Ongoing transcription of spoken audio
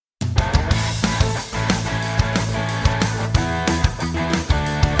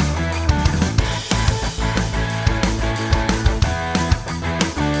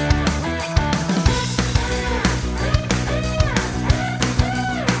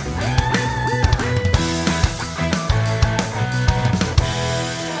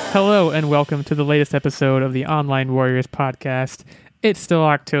Hello and welcome to the latest episode of the Online Warriors podcast. It's still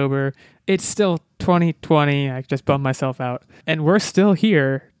October. It's still 2020. I just bummed myself out. And we're still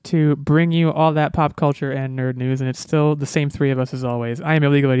here to bring you all that pop culture and nerd news, and it's still the same three of us as always. I am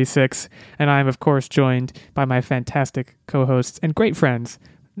Illegal86, and I am, of course, joined by my fantastic co-hosts and great friends,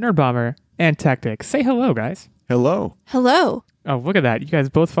 Nerd Bomber and Tactic. Say hello, guys. Hello. Hello. Oh, look at that. You guys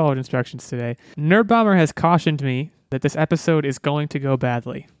both followed instructions today. Nerd Bomber has cautioned me that this episode is going to go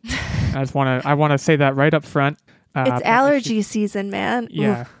badly. I want to say that right up front. It's allergy season, man.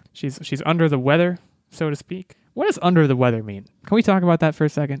 Yeah. She's under the weather, so to speak. What does under the weather mean? Can we talk about that for a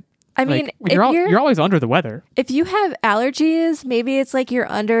second? I mean, you're always under the weather. If you have allergies, maybe it's like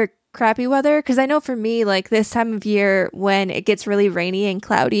you're under crappy weather. Because I know for me, like this time of year when it gets really rainy and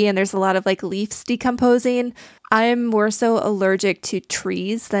cloudy and there's a lot of like leaves decomposing, I'm more so allergic to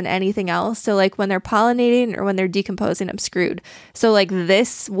trees than anything else. So like when they're pollinating or when they're decomposing, I'm screwed. So like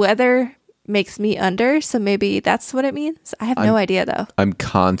this weather makes me under, so maybe that's what it means. I have no idea though. I'm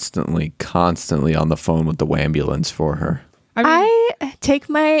constantly on the phone with the ambulance for her. I take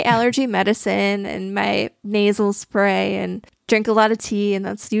my allergy medicine and my nasal spray and drink a lot of tea, and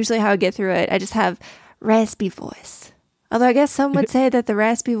that's usually how I get through it. I just have raspy voice. Although I guess some would say that the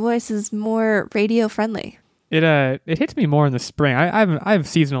raspy voice is more radio friendly. It hits me more in the spring. I have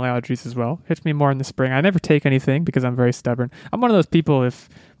seasonal allergies as well. It hits me more in the spring. I never take anything because I'm very stubborn. I'm one of those people, if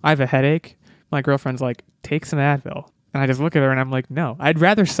I have a headache, my girlfriend's like, take some Advil. And I just look at her and I'm like, no, I'd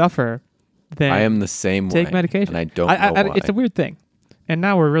rather suffer than I am the same take way, medication. and I don't know why. It's a weird thing. And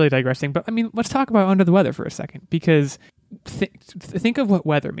now we're really digressing. But I mean, let's talk about under the weather for a second, because think of what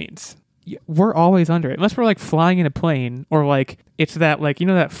weather means. We're always under it. Unless we're like flying in a plane, or like it's that, like, you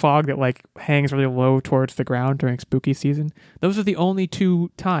know, that fog that like hangs really low towards the ground during spooky season. Those are the only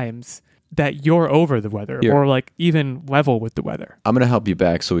two times that you're over the weather or like even level with the weather. I'm going to help you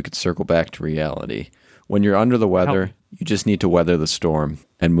back so we could circle back to reality. When you're under the weather, you just need to weather the storm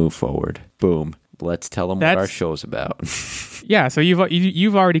and move forward. Boom. Let's tell them what our show's about. Yeah, so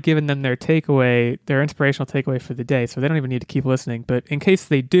you've already given them their takeaway, their inspirational takeaway for the day, so they don't even need to keep listening. But in case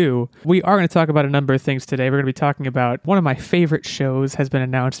they do, we are going to talk about a number of things today. We're going to be talking about one of my favorite shows has been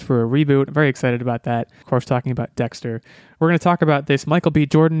announced for a reboot. I'm very excited about that. Of course, talking about Dexter. We're going to talk about this Michael B.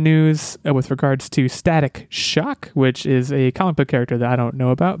 Jordan news with regards to Static Shock, which is a comic book character that I don't know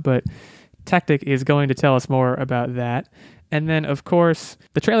about, but Tactic is going to tell us more about that. And then, of course,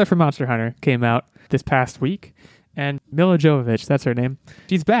 the trailer for Monster Hunter came out this past week, and Milla Jovovich, that's her name,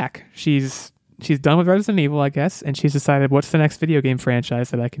 she's back. She's done with Resident Evil, I guess, and she's decided what's the next video game franchise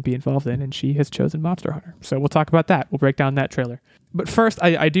that I can be involved in, and she has chosen Monster Hunter. So we'll talk about that. We'll break down that trailer. But first,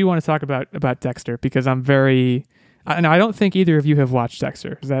 I do want to talk about Dexter, because I'm very... I don't think either of you have watched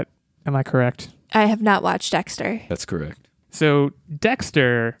Dexter. Am I correct? I have not watched Dexter. That's correct. So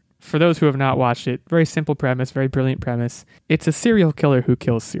Dexter, for those who have not watched it, very simple premise, very brilliant premise. It's a serial killer who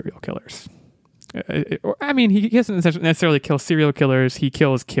kills serial killers. He doesn't necessarily kill serial killers. He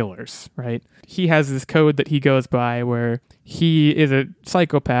kills killers, right? He has this code that he goes by where he is a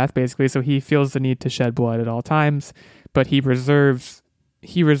psychopath, basically, so he feels the need to shed blood at all times, but he reserves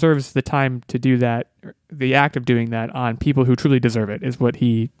the time to do that, the act of doing that, on people who truly deserve it,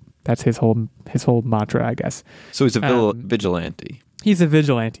 that's his whole mantra, I guess. So he's a vigilante. He's a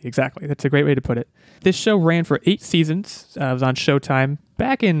vigilante, exactly. That's a great way to put it. This show ran for 8 seasons. It was on Showtime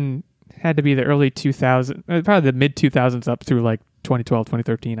back in, had to be the early 2000s, probably the mid 2000s up through like 2012,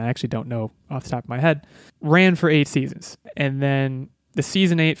 2013. I actually don't know off the top of my head. Ran for 8 seasons. And then the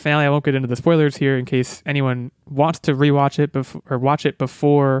season 8 finale, I won't get into the spoilers here in case anyone wants to rewatch it or watch it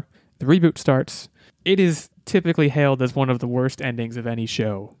before the reboot starts. It is typically hailed as one of the worst endings of any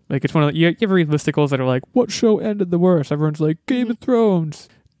show. Like, it's one of you ever read listicles that are like, what show ended the worst? Everyone's like, Game of Thrones,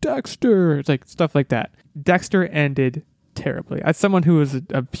 Dexter. It's like stuff like that. Dexter ended terribly. As someone who is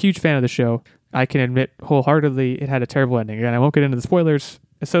a huge fan of the show, I can admit wholeheartedly it had a terrible ending. Again, I won't get into the spoilers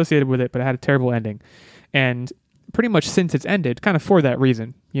associated with it, but it had a terrible ending. And pretty much since it's ended, kind of for that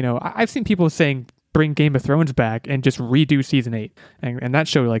reason, you know, I've seen people saying bring Game of Thrones back and just redo season 8, and that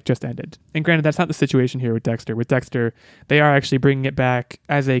show like just ended. And granted, that's not the situation here with Dexter. With Dexter, they are actually bringing it back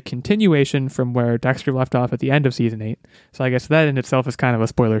as a continuation from where Dexter left off at the end of season 8. So I guess that in itself is kind of a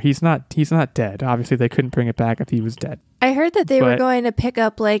spoiler. He's not dead. Obviously, they couldn't bring it back if he was dead. I heard that they were going to pick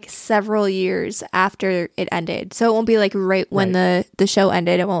up like several years after it ended, so it won't be like right when the show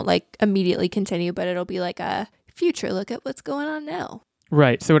ended. It won't like immediately continue, but it'll be like a future look at what's going on now.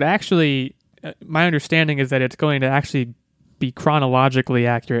 Right. So it actually. My understanding is that it's going to actually be chronologically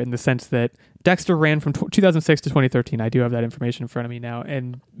accurate in the sense that Dexter ran from 2006 to 2013. I do have that information in front of me now,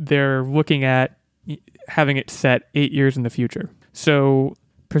 and they're looking at having it set 8 years in the future. So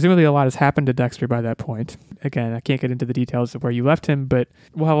presumably a lot has happened to Dexter by that point. Again, I can't get into the details of where you left him, but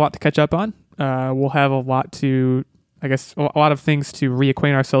we'll have a lot to catch up on. We'll have a lot of things to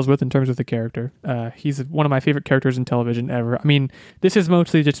reacquaint ourselves with in terms of the character. He's one of my favorite characters in television ever. I mean, this is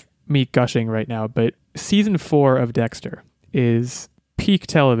mostly just me gushing right now, but season 4 of Dexter is peak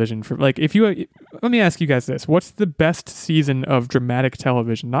television for let me ask you guys this. What's the best season of dramatic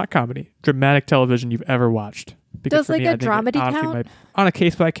television, not comedy, dramatic television you've ever watched? Because does a dramedy count? On a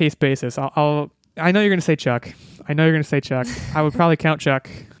case-by-case basis, I know you're going to say Chuck. I would probably count Chuck.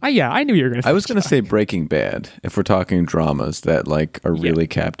 I knew you were going to say I was going to say Breaking Bad, if we're talking dramas that are really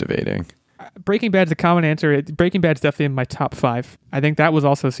captivating. Breaking Bad's a common answer. Breaking Bad's definitely in my top 5. I think that was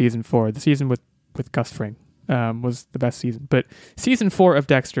also season 4. The season with Gus Fring was the best season. But season 4 of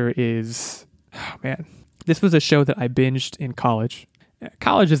Dexter is, oh man, this was a show that I binged in college.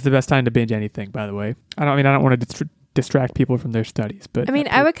 College is the best time to binge anything, by the way. I don't want to distract people from their studies, but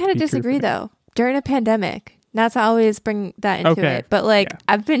I would kind of disagree though. During a pandemic, not to always bring that into it, but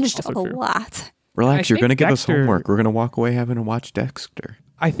I've binged a lot. Relax, you're going to give us homework. We're going to walk away having to watch Dexter.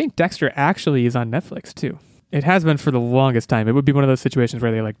 I think Dexter actually is on Netflix too. It has been for the longest time. It would be one of those situations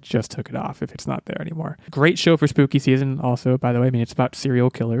where they just took it off if it's not there anymore. Great show for spooky season also, by the way. I mean, it's about serial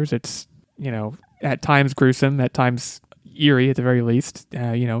killers. It's, at times gruesome, at times eerie at the very least.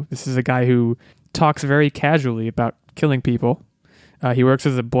 This is a guy who talks very casually about killing people. He works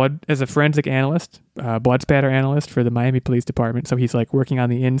as a forensic analyst, blood spatter analyst for the Miami Police Department. So he's working on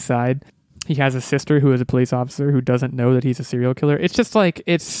the inside. He has a sister who is a police officer who doesn't know that he's a serial killer. It's just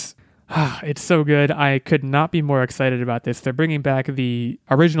it's so good. I could not be more excited about this. They're bringing back the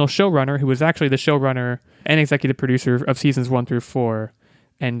original showrunner, who was actually the showrunner and executive producer of seasons 1 through 4,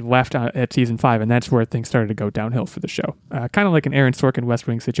 and left at season 5, and that's where things started to go downhill for the show. Kind of like an Aaron Sorkin West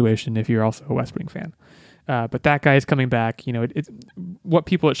Wing situation, if you're also a West Wing fan. But that guy is coming back. It's what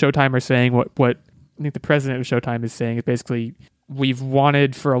people at Showtime are saying. What I think the president of Showtime is saying is basically, we've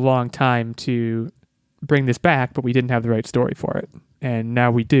wanted for a long time to bring this back, but we didn't have the right story for it, and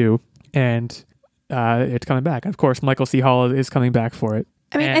now we do. And it's coming back. Of course, Michael C. Hall is coming back for it.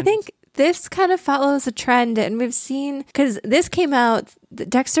 I mean, I think this kind of follows a trend, and we've seen, because this came out,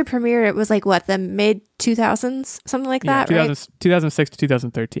 Dexter premiered, it was the mid-2000s, something like that, right? 2006 to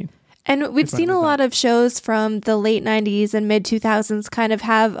 2013. And we've seen a lot of shows from the late 90s and mid-2000s kind of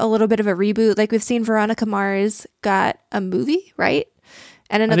have a little bit of a reboot. We've seen Veronica Mars got a movie, right?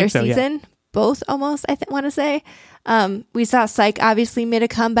 And another season. Yeah. Both almost, I want to say. We saw Psych obviously made a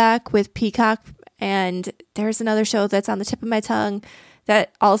comeback with Peacock, and there's another show that's on the tip of my tongue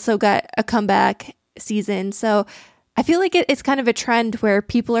that also got a comeback season. So I feel like it's kind of a trend where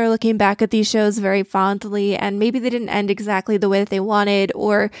people are looking back at these shows very fondly, and maybe they didn't end exactly the way that they wanted,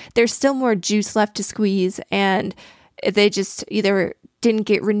 or there's still more juice left to squeeze, and they just either didn't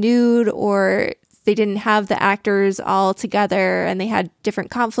get renewed or they didn't have the actors all together and they had different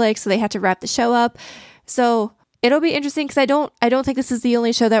conflicts, so they had to wrap the show up. So it'll be interesting, because I don't think this is the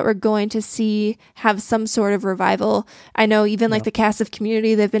only show that we're going to see have some sort of revival. I know even the cast of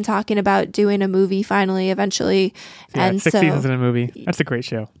Community, they've been talking about doing a movie finally, eventually. Yeah, and 6 seasons in a movie. That's a great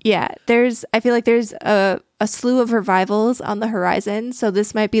show. Yeah, I feel like there's a slew of revivals on the horizon, so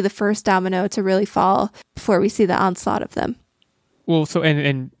this might be the first domino to really fall before we see the onslaught of them. Well, so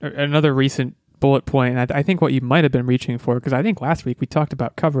and another recent bullet point, and I think what you might have been reaching for, because I think last week we talked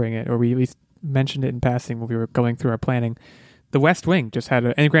about covering it, or we at least mentioned it in passing when we were going through our planning. The West Wing just had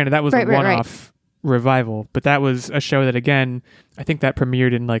and granted that was a one-off revival, but that was a show that, again, I think that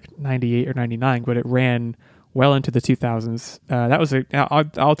premiered in 98 or 99, but it ran well into the 2000s. That was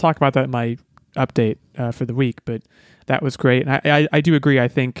I'll talk about that in my update for the week, but that was great. And I do agree. I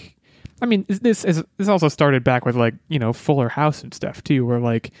think, this also started back with Fuller House and stuff too,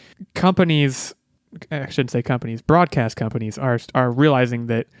 where companies, I shouldn't say companies, broadcast companies are realizing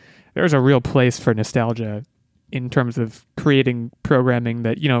that there's a real place for nostalgia in terms of creating programming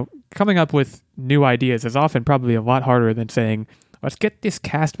that, coming up with new ideas is often probably a lot harder than saying, let's get this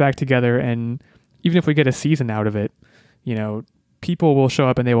cast back together, and even if we get a season out of it, people will show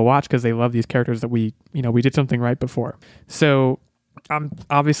up and they will watch because they love these characters that we did something right before. So I'm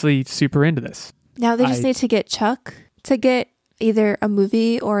obviously super into this. Now they just need to get Chuck to get either a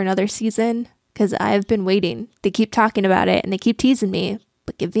movie or another season, because I've been waiting. They keep talking about it and they keep teasing me,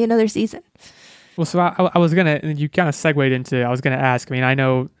 but give me another season. Well, so I was going to, you kind of segued into, I was going to ask, I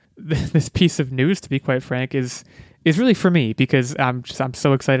know this piece of news, to be quite frank, is really for me, because I'm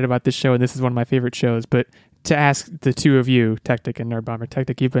so excited about this show, and this is one of my favorite shows. But to ask the two of you, Tactic and Nerd Bomber,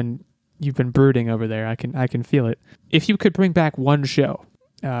 Tactic, you've been brooding over there. I can feel it. If you could bring back one show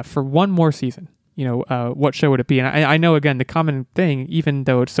for one more season, what show would it be? And I know, again, the common thing, even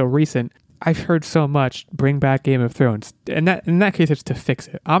though it's so recent, I've heard so much, bring back Game of Thrones. And in that case, it's to fix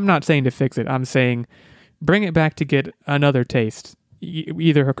it. I'm not saying to fix it. I'm saying bring it back to get another taste.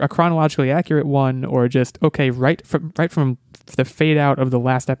 Either a chronologically accurate one or just, okay, right from the fade out of the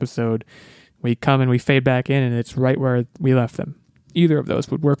last episode, we come and we fade back in and it's right where we left them. Either of those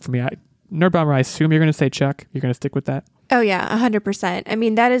would work for me. Nerd Bomber, I assume you're going to say Chuck. You're going to stick with that? Oh, yeah, 100%. I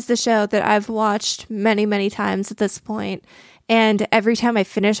mean, that is the show that I've watched many, many times at this point. And every time I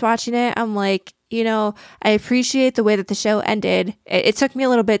finish watching it, I'm like, I appreciate the way that the show ended. It took me a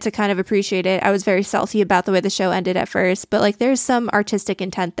little bit to kind of appreciate it. I was very salty about the way the show ended at first, but like there's some artistic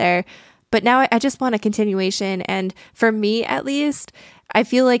intent there. But now I just want a continuation. And for me, at least, I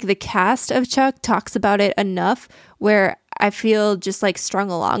feel like the cast of Chuck talks about it enough where I feel just like strung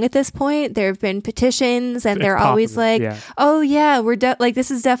along at this point. There have been petitions and they're always like, oh yeah, we're like,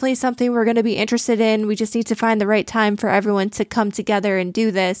 this is definitely something we're going to be interested in. We just need to find the right time for everyone to come together and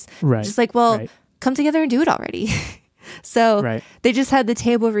do this. Right. Just like, well, come together and do it already. So they just had the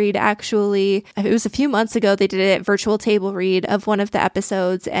table read. Actually, it was a few months ago. They did a virtual table read of one of the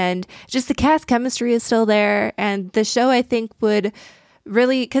episodes, and just the cast chemistry is still there. And the show, I think, would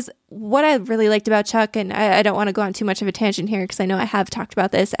really, because what I really liked about Chuck, and I don't want to go on too much of a tangent here because I know I have talked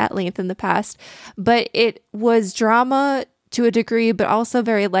about this at length in the past, but it was drama to a degree, but also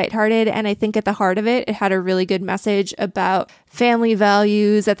very lighthearted. And I think at the heart of it, it had a really good message about family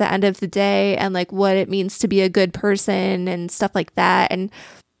values at the end of the day and like what it means to be a good person and stuff like that. And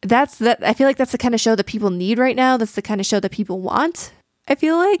I feel like that's the kind of show that people need right now. That's the kind of show that people want, I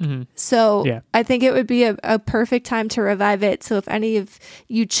feel like. Mm-hmm. So I think it would be a perfect time to revive it. So if any of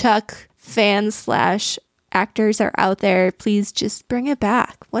you Chuck fans / actors are out there, please just bring it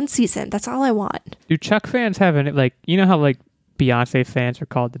back. One season. That's all I want. Do Chuck fans have an, like, you know how like Beyonce fans are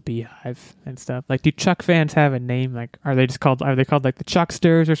called the Beehive and stuff? Like, do Chuck fans have a name? Like, are they called like the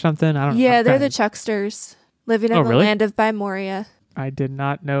Chucksters or something? I don't know. Yeah, they're the Chucksters living in the land of Bimoria. I did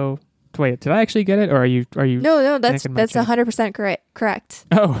not know. Wait, did I actually get it? Or are you? No, that's 100% correct.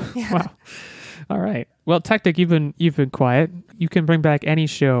 Oh, yeah. Wow. All right. Well, Tactic, you've been quiet. You can bring back any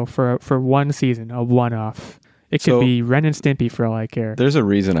show for one season, a one-off. It could be Ren and Stimpy for all I care. There's a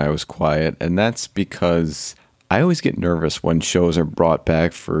reason I was quiet, and that's because I always get nervous when shows are brought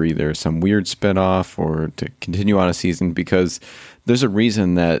back for either some weird spinoff or to continue on a season, because there's a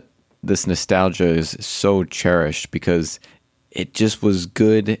reason that this nostalgia is so cherished, because it just was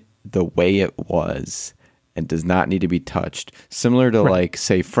good the way it was and does not need to be touched. Similar to like,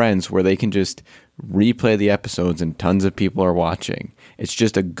 say, Friends, where they can just replay the episodes and tons of people are watching. It's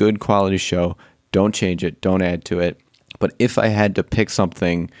just a good quality show. Don't change it. Don't add to it. But if I had to pick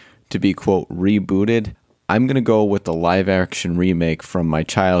something to be, quote, rebooted, I'm going to go with the live action remake from my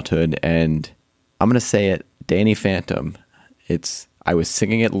childhood. And I'm going to say it, Danny Phantom. I was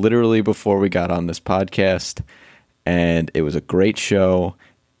singing it literally before we got on this podcast. And it was a great show.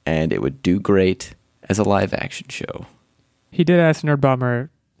 And it would do great as a live action show. He did ask Nerd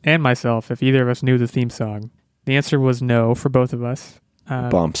Bomber and myself if either of us knew the theme song. The answer was no for both of us.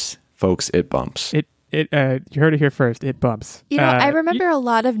 Bumps, folks. It bumps. You heard it here first. It bumps. I remember a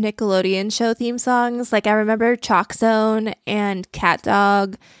lot of Nickelodeon show theme songs. Like I remember Chalk Zone and Cat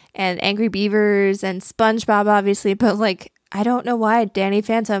Dog and Angry Beavers and SpongeBob, obviously. But like, I don't know why Danny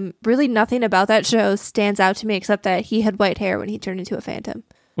Phantom. Really, nothing about that show stands out to me except that he had white hair when he turned into a phantom.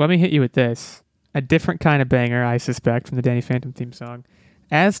 Let me hit you with this. A different kind of banger, I suspect, from the Danny Phantom theme song.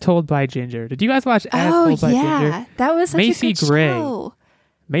 As Told by Ginger. Did you guys watch As Told by Ginger? Oh, yeah. That was such a good show.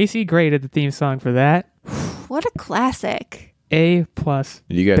 Macy Gray did the theme song for that. What a classic. A+.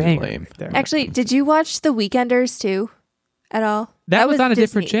 You guys are lame. Actually, did you watch The Weekenders too at all? That was on a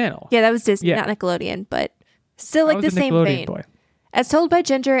different channel. Yeah, that was Disney, not Nickelodeon, but still like the same vein. Boy. As Told by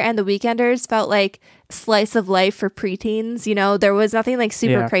Ginger and The Weekenders felt like slice of life for preteens. You know, there was nothing like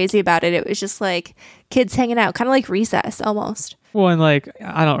super crazy about it. It was just like kids hanging out, kind of like Recess almost. Well, and like,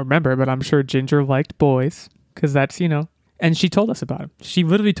 I don't remember, but I'm sure Ginger liked boys because that's, and she told us about him. She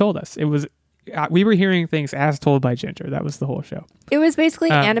literally told us. It was, we were hearing things as told by Ginger. That was the whole show. It was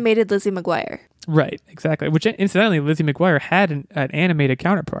basically animated Lizzie McGuire. Right, exactly. Which incidentally, Lizzie McGuire had an animated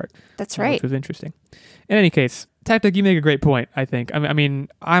counterpart. That's right. Which was interesting. In any case, Tactic, you make a great point, I think. I mean,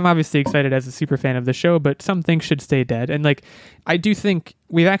 I'm obviously excited as a super fan of the show, but some things should stay dead. And like, I do think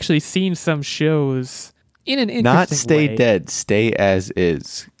we've actually seen some shows in an interesting Not stay way. Dead, stay as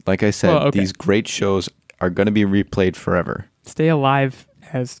is. Like I said, these great shows are going to be replayed forever. Stay alive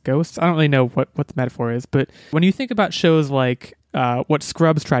as ghosts. I don't really know what the metaphor is, but when you think about shows like what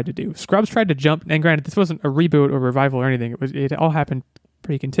Scrubs tried to do, Scrubs tried to jump, and granted, this wasn't a reboot or revival or anything. It all happened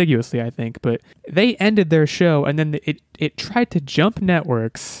pretty contiguously, I think. But they ended their show, and then it tried to jump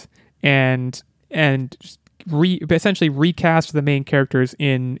networks and essentially recast the main characters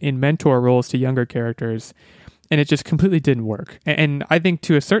in mentor roles to younger characters, and it just completely didn't work. And I think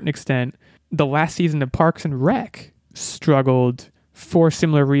to a certain extent, the last season of Parks and Rec struggled for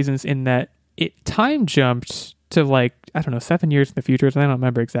similar reasons, in that it time jumped to, like, I don't know, 7 years in the future. I don't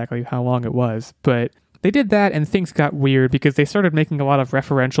remember exactly how long it was, but they did that, and things got weird because they started making a lot of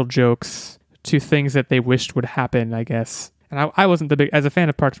referential jokes to things that they wished would happen, I guess. And I wasn't the big, as a fan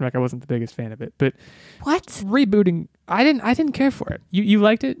of Parks and Rec, I wasn't the biggest fan of it. But what? Rebooting, I didn't care for it. You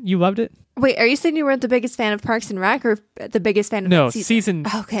liked it? You loved it? Wait, are you saying you weren't the biggest fan of Parks and Rec, or the biggest fan of that season?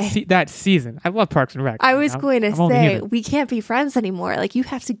 Okay. That season. I love Parks and Rec. I was going to say, we can't be friends anymore. Like, you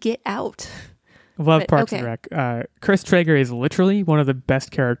have to get out. Love Parks and Rec. Chris Traeger is literally one of the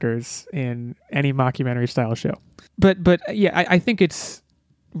best characters in any mockumentary style show. But yeah, I think it's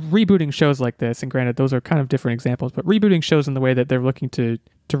rebooting shows like this, and granted, those are kind of different examples, but rebooting shows in the way that they're looking to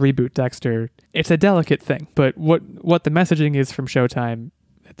reboot Dexter, it's a delicate thing. But what the messaging is from Showtime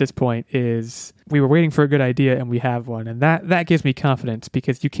at this point is, we were waiting for a good idea and we have one, and that gives me confidence,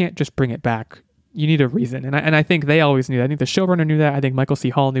 because you can't just bring it back. You need a reason, and I think they always knew that. I think the showrunner knew that. I think Michael C.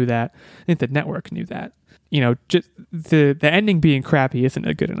 Hall knew that. I think the network knew that. Just the ending being crappy isn't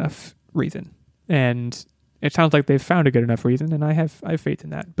a good enough reason, and it sounds like they've found a good enough reason, and I have faith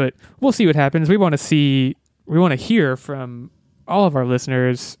in that. But we'll see what happens. We want to hear from all of our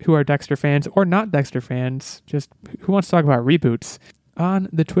listeners who are Dexter fans or not Dexter fans, just who wants to talk about reboots on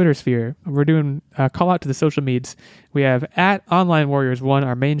the Twitter sphere. We're doing a call out to the social medias. We have at Online Warriors 1,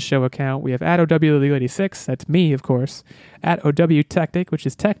 our main show account. We have at OW86, that's me, of course. At OW Tactic, which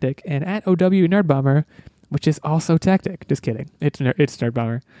is Tactic, and at OW Nerdbomber, which is also Tactic. Just kidding. It's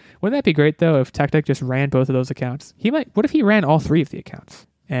Nerdbomber. Wouldn't that be great, though, if Tactic just ran both of those accounts? What if he ran all three of the accounts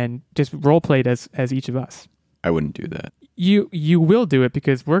and just role-played as each of us? I wouldn't do that. You will do it,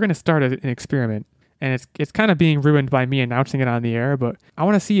 because we're going to start an experiment. And it's kind of being ruined by me announcing it on the air, but I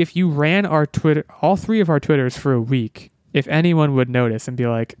want to see if you ran our Twitter, all three of our Twitters for a week, if anyone would notice and be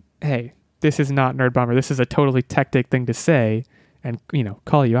like, hey, this is not Nerd Bomber. This is a totally Tactic thing to say, and,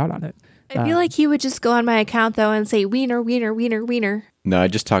 call you out on it. I feel like he would just go on my account, though, and say, wiener, wiener, wiener, wiener. No, I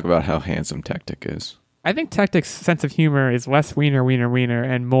just talk about how handsome Tactic is. I think Tactic's sense of humor is less wiener, wiener, wiener,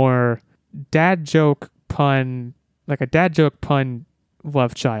 and more dad joke pun, like a dad joke pun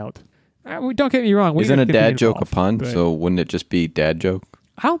love child. Don't get me wrong. Isn't a dad joke a pun? So wouldn't it just be dad joke?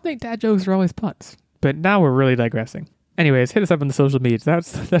 I don't think dad jokes are always puns. But now we're really digressing. Anyways, hit us up on the social medias.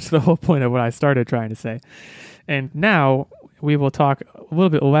 That's the whole point of what I started trying to say. And now we will talk a little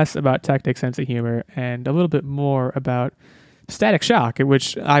bit less about Tactic's sense of humor and a little bit more about Static Shock, in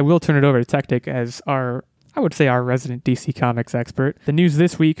which I will turn it over to Tactic as our resident DC Comics expert. The news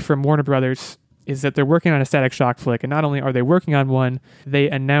this week from Warner Brothers is that they're working on a Static Shock flick, and not only are they working on one, they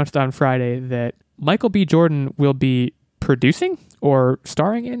announced on Friday that Michael B. Jordan will be producing or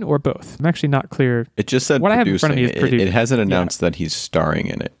starring in, or both. I'm actually not clear. It just said what producing. I have in front of me is producing. It hasn't announced that he's starring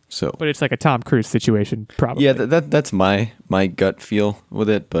in it. So, but it's like a Tom Cruise situation, probably. Yeah, that's my gut feel with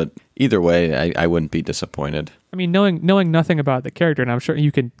it. But either way, I wouldn't be disappointed. I mean, knowing nothing about the character, and I'm sure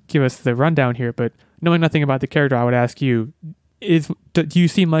you can give us the rundown here, but knowing nothing about the character, I would ask you, do you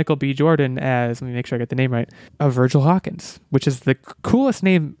see Michael B. Jordan as, let me make sure I get the name right, a Virgil Hawkins, which is the coolest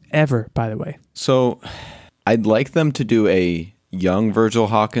name ever, by the way. So I'd like them to do a young Virgil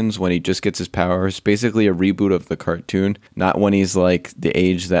Hawkins when he just gets his powers, basically a reboot of the cartoon, not when he's like the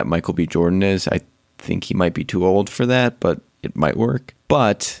age that Michael B. Jordan is. I think he might be too old for that, but it might work.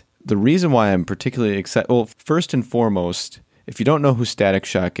 But the reason why I'm particularly excited, well, first and foremost, if you don't know who Static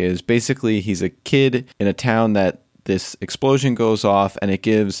Shock is, basically he's a kid in a town that this explosion goes off, and it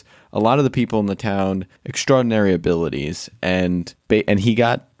gives a lot of the people in the town extraordinary abilities, and he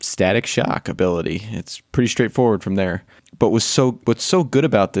got Static Shock ability. It's pretty straightforward from there. But what's so good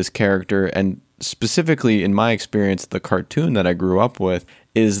about this character, and specifically in my experience, the cartoon that I grew up with,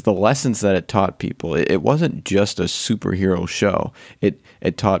 is the lessons that it taught people. It wasn't just a superhero show. It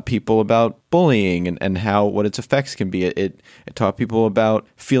taught people about bullying and how what its effects can be. It taught people about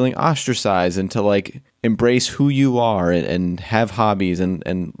feeling ostracized and to like embrace who you are and have hobbies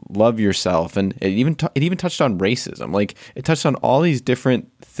and love yourself. And it even touched on racism. Like, it touched on all these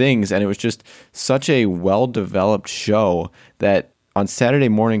different things, and it was just such a well-developed show that on Saturday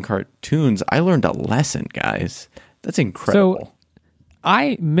morning cartoons, I learned a lesson, guys. That's incredible. So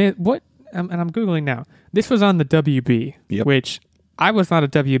and I'm Googling now. This was on the WB, yep. Which I was not a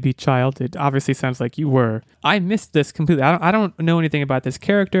WB child. It obviously sounds like you were. I missed this completely. I don't know anything about this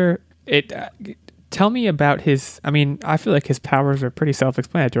character. tell me about his. I mean, I feel like his powers are pretty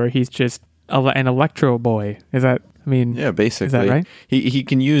self-explanatory. He's just an electro boy. Is that? I mean, yeah, basically. Is that right? He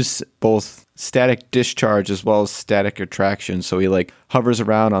can use both static discharge as well as static attraction. So he like hovers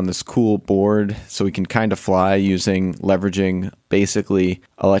around on this cool board, so he can kind of fly leveraging basically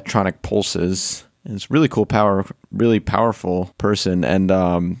electronic pulses. And it's really cool power, really powerful person. And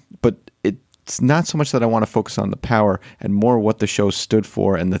but it's not so much that I want to focus on the power and more what the show stood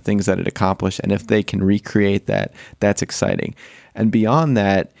for and the things that it accomplished. And if they can recreate that, that's exciting. And beyond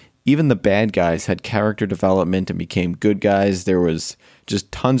that, even the bad guys had character development and became good guys. There was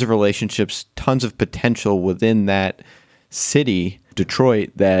just tons of relationships, tons of potential within that city,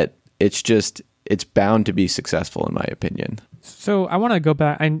 Detroit, that it's bound to be successful, in my opinion. So I want to go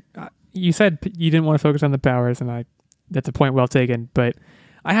back. You said you didn't want to focus on the powers, and that's a point well taken. But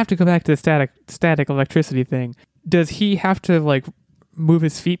I have to go back to the static electricity thing. Does he have to like move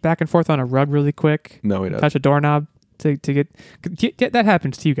his feet back and forth on a rug really quick? No, he doesn't. Touch a doorknob to get that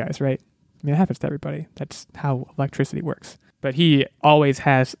happens to you guys, right? I mean, it happens to everybody. That's how electricity works. But he always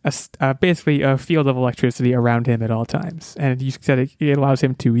has basically a field of electricity around him at all times, and you said it allows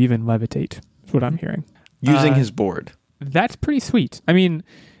him to even levitate. That's what I'm hearing. Using his board. That's pretty sweet. I mean,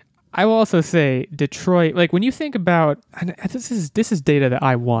 I will also say Detroit, like when you think about, and this is data that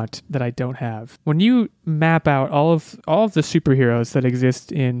I want that I don't have. When you map out all of the superheroes that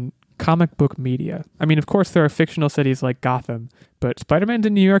exist in comic book media, I mean, of course there are fictional cities like Gotham, but Spider-Man's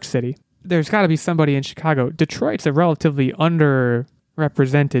in New York City. There's got to be somebody in Chicago. Detroit's a relatively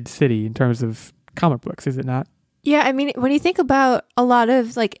underrepresented city in terms of comic books, is it not? Yeah, I mean, when you think about a lot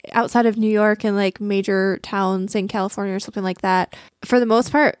of like outside of New York and like major towns in California or something like that, for the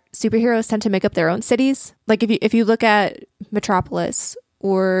most part, superheroes tend to make up their own cities. Like if you look at Metropolis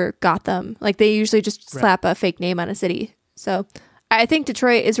or Gotham, like they usually just slap a fake name on a city. So I think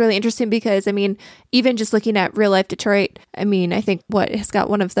Detroit is really interesting because, I mean, even just looking at real life Detroit, I mean, I think has got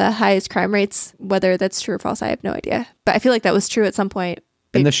one of the highest crime rates. Whether that's true or false, I have no idea. But I feel like that was true at some point.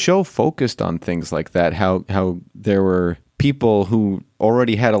 And the show focused on things like that, how there were people who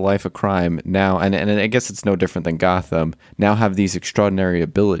already had a life of crime now, and I guess it's no different than Gotham, now have these extraordinary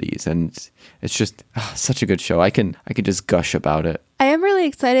abilities. And it's just such a good show. I can just gush about it. I am really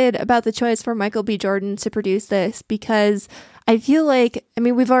excited about the choice for Michael B. Jordan to produce this because I feel like, I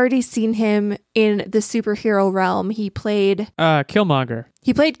mean, we've already seen him in the superhero realm. He played Killmonger.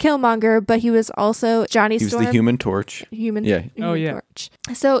 He played Killmonger, but he was also Johnny Storm. He was the Human Torch. Human yeah. Torch.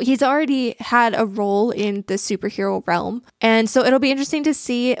 So he's already had a role in the superhero realm. And so it'll be interesting to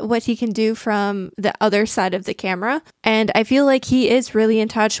see what he can do from the other side of the camera. And I feel like he is really in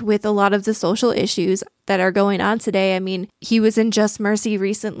touch with a lot of the social issues that are going on today. I mean, he was in Just Mercy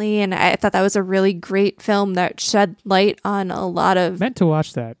recently, and I thought that was a really great film that shed light on a lot of meant to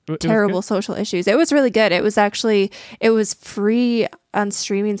watch that. Terrible social issues. It was really good. It was free on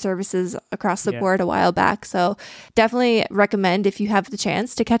streaming services across the board a while back. So definitely recommend if you have the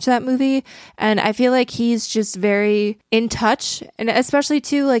chance to catch that movie. And I feel like he's just very in touch, and especially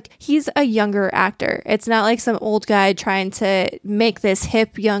too, like he's a younger actor. It's not like some old guy trying to make this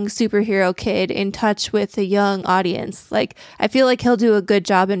hip young superhero kid in touch with a young audience. Like I feel like he'll do a good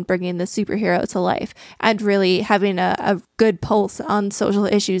job in bringing the superhero to life and really having a good pulse on social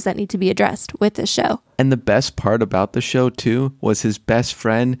issues that need to be addressed with this show. And the best part about the show, too, was his best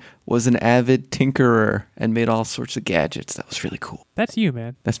friend was an avid tinkerer and made all sorts of gadgets. That was really cool. That's you,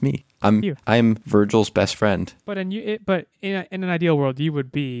 man. That's me. I'm Virgil's best friend. But in an ideal world, you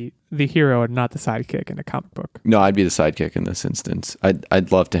would be the hero and not the sidekick in a comic book. No, I'd be the sidekick in this instance.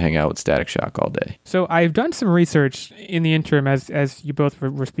 I'd love to hang out with Static Shock all day. So I've done some research in the interim as you both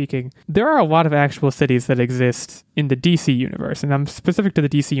were speaking. There are a lot of actual cities that exist in the DC universe, and I'm specific to the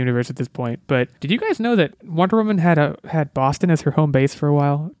DC universe at this point. But did you guys know that Wonder Woman had Boston as her home base for a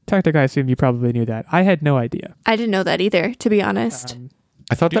while? Tactic, I assume you probably knew that. I had no idea. I didn't know that either, to be honest.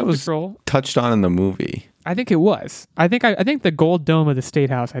 I thought Doom that was Patrol, touched on in the movie. I think it was. I think the gold dome of the State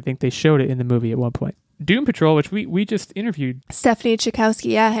House, I think they showed it in the movie at one point. Doom Patrol, which we just interviewed. Stephanie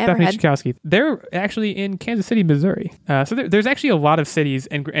Chakowski, Hammerhead. Stephanie Chakowski. They're actually in Kansas City, Missouri. So there's actually a lot of cities,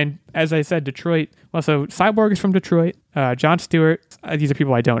 and as I said, Detroit. Well, so Cyborg is from Detroit. John Stewart. These are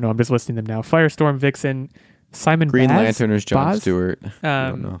people I don't know. I'm just listing them now. Firestorm, Vixen. Simon Green Baz? Lantern is John Baz? Stewart. I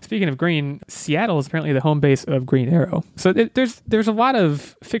don't know. Speaking of Green, Seattle is apparently the home base of Green Arrow. So there's a lot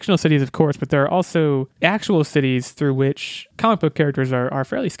of fictional cities, of course, but there are also actual cities through which comic book characters are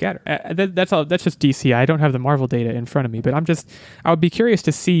fairly scattered. That's all. That's just DC. I don't have the Marvel data in front of me, but I would be curious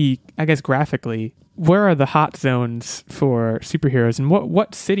to see, I guess, graphically, where are the hot zones for superheroes and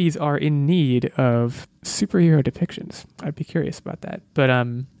what cities are in need of superhero depictions. I'd be curious about that. But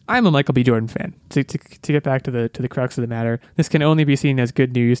I'm a Michael B. Jordan fan. To get back to the crux of the matter, this can only be seen as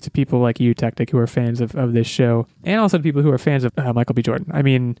good news to people like you, Tactic, who are fans of this show, and also to people who are fans of Michael B. Jordan. I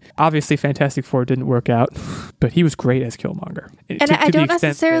mean, obviously Fantastic Four didn't work out, but he was great as Killmonger. And I don't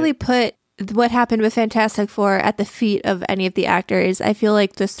necessarily put what happened with Fantastic Four at the feet of any of the actors. I feel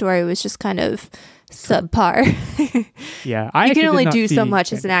like the story was just kind of subpar. Yeah, you can only do so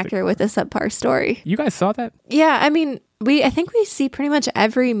much as an actor with a subpar story. You guys saw that? Yeah, I mean, I think we see pretty much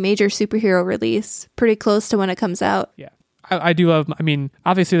every major superhero release pretty close to when it comes out. Yeah. I do love, I mean,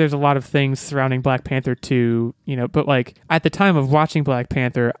 obviously there's a lot of things surrounding Black Panther 2, but like at the time of watching Black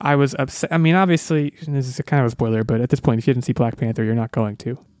Panther, I was upset. I mean, obviously, this is a kind of a spoiler, but at this point, if you didn't see Black Panther, you're not going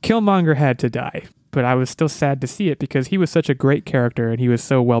to. Killmonger had to die, but I was still sad to see it because he was such a great character and he was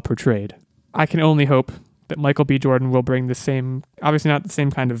so well portrayed. I can only hope that Michael B. Jordan will bring the same, obviously not the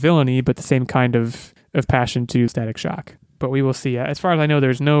same kind of villainy, but the same kind of passion to Static Shock. But we will see. As far as I know,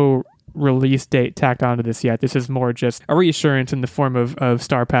 there's no release date tacked onto this yet. This is more just a reassurance in the form of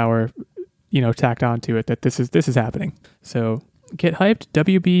star power, tacked onto it that this is happening. So get hyped,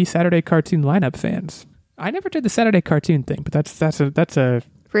 WB Saturday cartoon lineup fans. I never did the Saturday cartoon thing, but that's a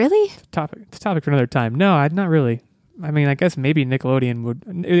really topic. It's a topic for another time. No, not really. I mean, I guess maybe Nickelodeon would,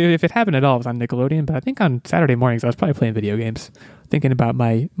 if it happened at all, it was on Nickelodeon, but I think on Saturday mornings I was probably playing video games, thinking about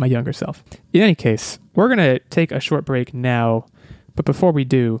my younger self. In any case, we're going to take a short break now, but before we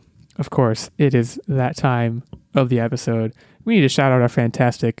do, of course, it is that time of the episode. We need to shout out our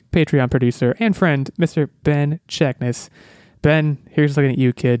fantastic Patreon producer and friend, Mr. Ben Checkness. Ben, here's looking at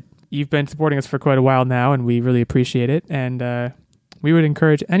you, kid. You've been supporting us for quite a while now, and we really appreciate it, and we would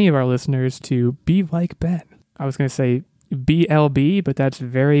encourage any of our listeners to be like Ben. I was going to say BLB, but that's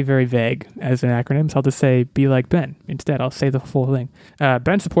very, very vague as an acronym, so I'll just say be like Ben. Instead, I'll say the full thing.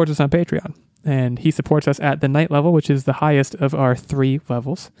 Ben supports us on Patreon, and he supports us at the night level, which is the highest of our 3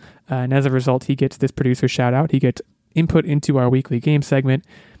 levels. And as a result, he gets this producer shout-out. He gets input into our weekly game segment,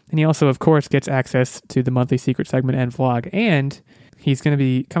 and he also, of course, gets access to the monthly secret segment and vlog, and he's going to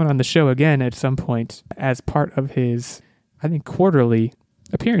be coming on the show again at some point as part of his, I think, quarterly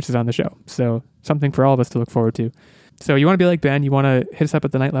appearances on the show. So something for all of us to look forward to. So you want to be like Ben, you want to hit us up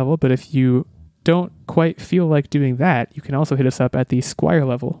at the night level, but if you don't quite feel like doing that, you can also hit us up at the Squire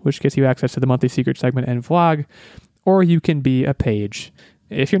level, which gets you access to the monthly secret segment and vlog, or you can be a page.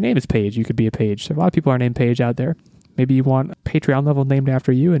 If your name is Paige, you could be a page. So a lot of people are named Paige out there. Maybe you want a Patreon level named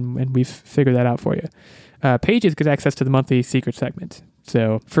after you, and we've figured that out for you. Pages get access to the monthly secret segment.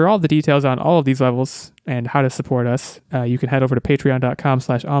 So for all the details on all of these levels and how to support us, you can head over to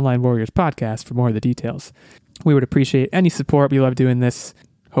patreon.com/onlinewarriorspodcast for more of the details. We would appreciate any support. We love doing this.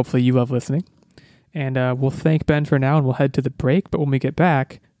 Hopefully you love listening. And we'll thank Ben for now, and we'll head to the break. But when we get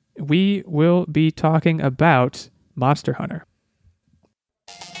back, we will be talking about Monster Hunter.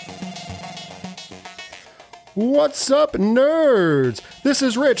 What's up, nerds? This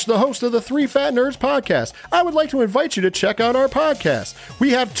is Rich, the host of the 3 Fat Nerds podcast. I would like to invite you to check out our podcast.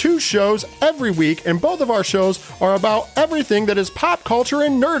 We have 2 shows every week, and both of our shows are about everything that is pop culture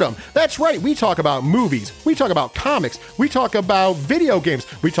and nerdom. That's right, we talk about movies, we talk about comics, we talk about video games,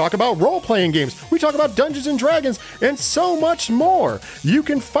 we talk about role-playing games, we talk about Dungeons & Dragons, and so much more. You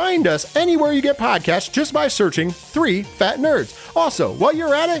can find us anywhere you get podcasts just by searching 3 Fat Nerds. Also, while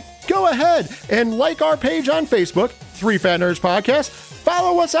you're at it, go ahead and like our page on Facebook, 3 Fat Nerds Podcast.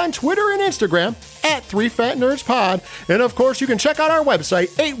 Follow us on Twitter and Instagram at 3 Fat Nerds Pod. And of course, you can check out our website,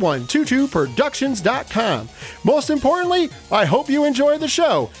 8122productions.com. Most importantly, I hope you enjoy the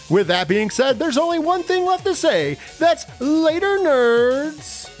show. With that being said, there's only one thing left to say. That's later,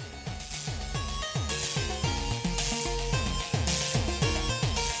 nerds.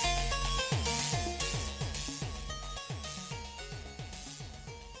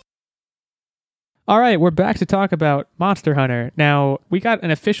 All right, we're back to talk about Monster Hunter. Now, we got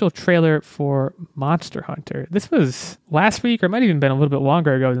an official trailer for Monster Hunter. This was last week, or it might have even been a little bit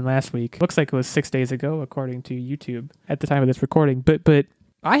longer ago than last week. Looks like it was 6 days ago, according to YouTube, at the time of this recording. But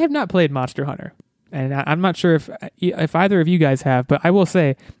I have not played Monster Hunter, and I'm not sure if either of you guys have, but I will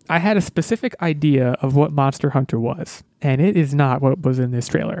say I had a specific idea of what Monster Hunter was, and it is not what was in this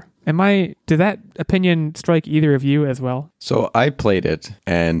trailer. Did that opinion strike either of you as well? So I played it,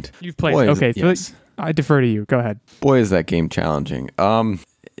 and you've played it. Okay, yes. So I defer to you. Go ahead. Boy, is that game challenging.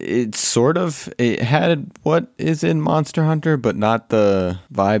 It had what is in Monster Hunter, but not the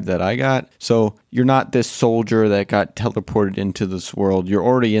vibe that I got. So you're not this soldier that got teleported into this world. You're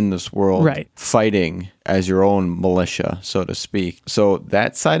already in this world, Right. fighting as your own militia, so to speak. So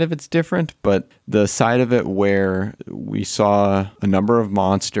that side of it's different, but the side of it where we saw a number of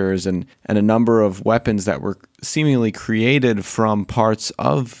monsters and a number of weapons that were seemingly created from parts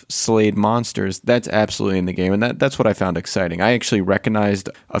of slayed monsters, that's absolutely in the game. And that's what I found exciting. I actually recognized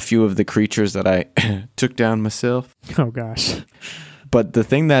a few of the creatures that I took down myself. Oh gosh. But the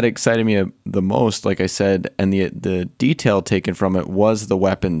thing that excited me the most, like I said, and the detail taken from it was the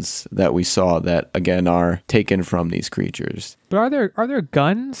weapons that we saw that, again, are taken from these creatures. But are there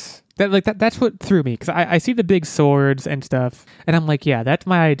guns? That's what threw me, because I see the big swords and stuff, and I'm like, yeah, that's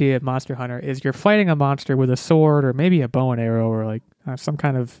my idea of Monster Hunter, is you're fighting a monster with a sword or maybe a bow and arrow or like some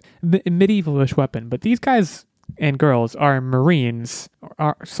kind of medievalish weapon. But these guys and girls are Marines,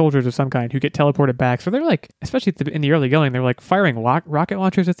 are soldiers of some kind who get teleported back. So they're like, especially in the early going, they're like firing rocket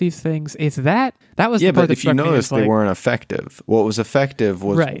launchers at these things. That was yeah, the part but that if you struck me notice, as, they like, weren't effective. What was effective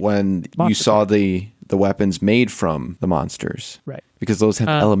was Right. when you Monster saw the weapons made from the monsters, right. because those have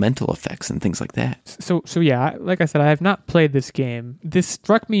elemental effects and things like that. So yeah, like I said, I have not played this game. This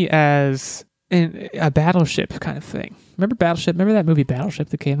struck me as a Battleship kind of thing. Remember Battleship? Remember that movie Battleship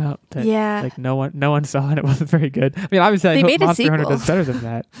that came out? That, Yeah. Like no one saw, and it wasn't very good. I mean, obviously, I They hope made a Monster Hunter sequel. does better than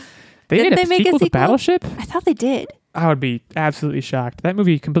that. They Didn't made they a make a sequel to sequel? Battleship? I thought they did. I would be absolutely shocked. That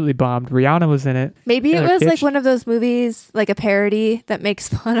movie completely bombed. Rihanna was in it. Maybe it Taylor was like Kitsch. one of those movies, like a parody that makes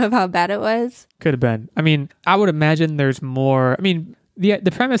fun of how bad it was. Could have been. I mean, I would imagine there's more. I mean, the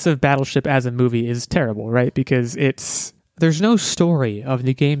premise of Battleship as a movie is terrible, right? Because there's no story of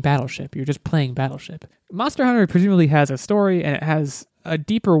the game Battleship. You're just playing Battleship. Monster Hunter presumably has a story, and it has a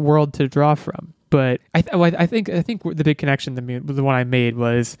deeper world to draw from. But I think the big connection, the one I made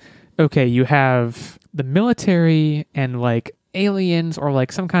was, okay, you have the military and like aliens or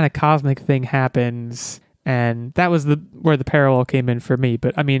like some kind of cosmic thing happens, and that was where the parallel came in for me.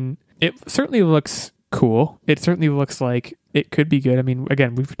 But I mean, it certainly looks cool. It certainly looks like it could be good. I mean,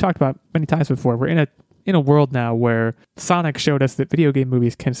 again, we've talked about many times before, we're in a world now where Sonic showed us that video game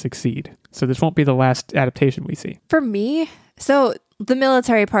movies can succeed. So this won't be the last adaptation we see. For me, so the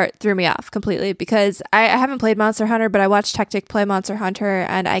military part threw me off completely because I haven't played Monster Hunter, but I watched Tactic play Monster Hunter,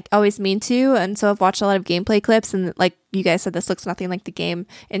 and I always mean to. And so I've watched a lot of gameplay clips, and like you guys said, this looks nothing like the game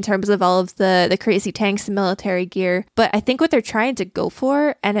in terms of all of the crazy tanks and military gear. But I think what they're trying to go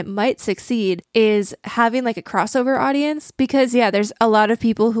for, and it might succeed, is having like a crossover audience. Because yeah, there's a lot of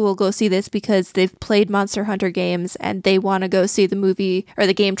people who will go see this because they've played Monster Hunter games and they want to go see the movie or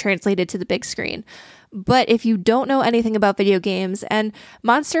the game translated to the big screen. But if you don't know anything about video games, and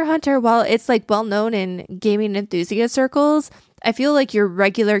Monster Hunter, while it's like well known in gaming enthusiast circles, I feel like your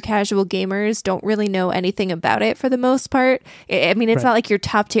regular casual gamers don't really know anything about it for the most part. I mean, it's Right. not like your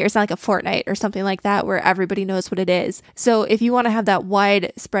top tier. It's not like a Fortnite or something like that where everybody knows what it is. So if you want to have that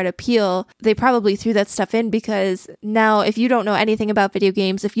widespread appeal, they probably threw that stuff in because now if you don't know anything about video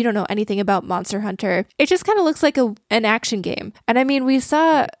games, if you don't know anything about Monster Hunter, it just kind of looks like an action game. And I mean, we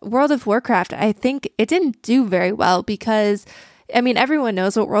saw World of Warcraft. I think it didn't do very well because I mean, everyone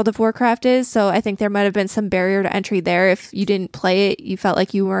knows what World of Warcraft is, so I think there might have been some barrier to entry there. If you didn't play it, you felt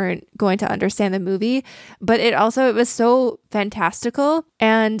like you weren't going to understand the movie. But it was so fantastical,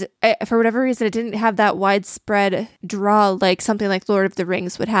 and for whatever reason, it didn't have that widespread draw like something like Lord of the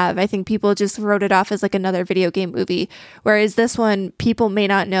Rings would have. I think people just wrote it off as like another video game movie, whereas this one, people may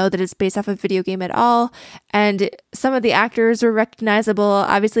not know that it's based off a video game at all, and some of the actors were recognizable.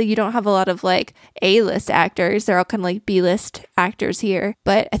 Obviously, you don't have a lot of like A-list actors. They're all kind of like B-list actors here,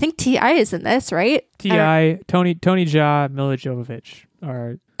 but I think T.I. is in this, right? T.I., Tony Jaa, Mila Jovovich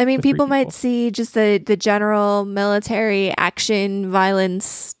are. I mean, the three people might people. see just the general military action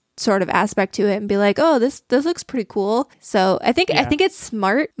violence sort of aspect to it and be like, oh, this looks pretty cool. So I think it's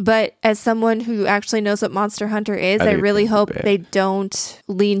smart, but as someone who actually knows what Monster Hunter is, I really hope they don't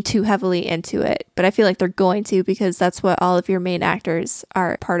lean too heavily into it. But I feel like they're going to because that's what all of your main actors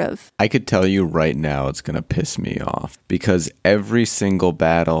are part of. I could tell you right now it's going to piss me off because every single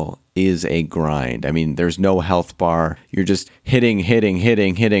battle is a grind. I mean, there's no health bar. You're just hitting,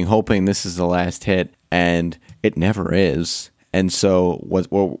 hoping this is the last hit, and it never is. And so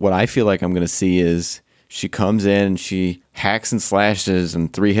what I feel like I'm going to see is she comes in, she hacks and slashes,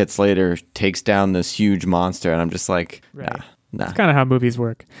 and 3 hits later takes down this huge monster, and I'm just like, nah. That's kind of how movies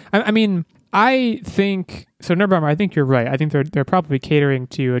work. I mean, I think so. Nerdbomber, I think you're right. I think they're probably catering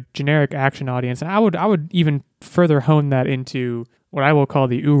to a generic action audience, and I would even further hone that into what I will call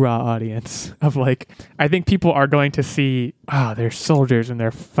the oorah audience of like, I think people are going to see, they're soldiers and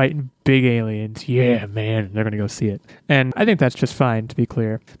they're fighting big aliens. Yeah, man. They're going to go see it. And I think that's just fine, to be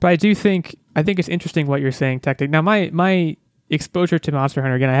clear. But I think it's interesting what you're saying, Tactic. Now, my exposure to Monster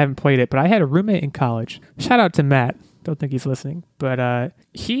Hunter, again, I haven't played it, but I had a roommate in college. Shout out to Matt. Don't think he's listening. But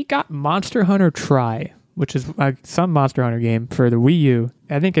he got Monster Hunter Tri, which is some Monster Hunter game for the Wii U,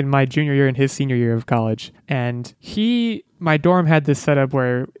 I think in my junior year and his senior year of college. And my dorm had this setup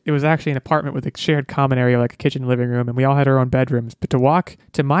where it was actually an apartment with a shared common area, like a kitchen and living room, and we all had our own bedrooms. But to walk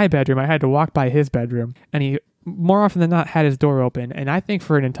to my bedroom, I had to walk by his bedroom, and he more often than not had his door open. And I think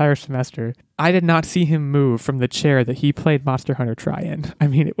for an entire semester, I did not see him move from the chair that he played Monster Hunter Tri in. I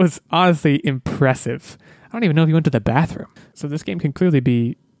mean, it was honestly impressive. I don't even know if he went to the bathroom. So this game can clearly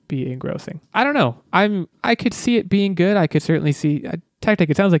be engrossing. I don't know. I could see it being good. I could certainly see Tactic.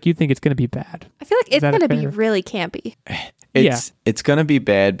 It sounds like you think it's going to be bad. I feel like it's going to be really campy. It's going to be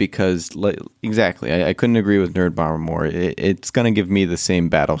bad because exactly. I couldn't agree with Nerd Bomber more. It's going to give me the same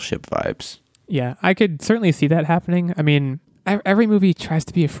Battleship vibes. Yeah, I could certainly see that happening. I mean, every movie tries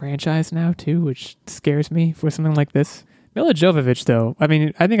to be a franchise now too, which scares me for something like this. Mila Jovovich, though, I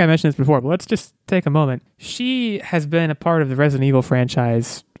mean, I think I mentioned this before, but let's just take a moment. She has been a part of the Resident Evil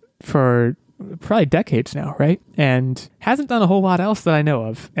franchise for probably decades now, right? And hasn't done a whole lot else that I know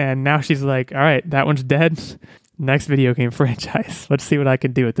of. And now she's like, all right, that one's dead. Next video game franchise. Let's see what I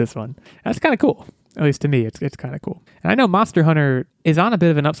can do with this one. That's kind of cool. At least to me, it's kind of cool. And I know Monster Hunter is on a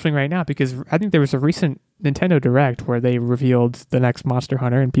bit of an upswing right now because I think there was a recent Nintendo Direct where they revealed the next Monster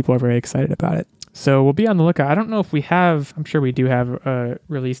Hunter and people are very excited about it. So we'll be on the lookout. I don't know if we have, I'm sure we do have a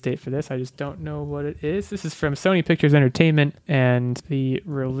release date for this. I just don't know what it is. This is from Sony Pictures Entertainment, and the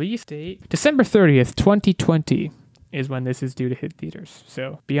release date, December 30th, 2020 is when this is due to hit theaters.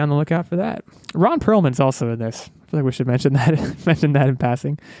 So be on the lookout for that. Ron Perlman's also in this. I feel like we should mention that in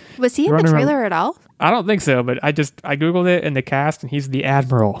passing. Was he in the trailer at all? I don't think so, but I Googled it in the cast, and he's the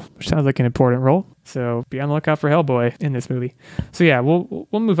Admiral, which sounds like an important role. So be on the lookout for Hellboy in this movie. So yeah, we'll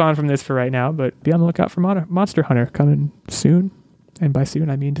move on from this for right now, but be on the lookout for Monster Hunter coming soon. And by soon,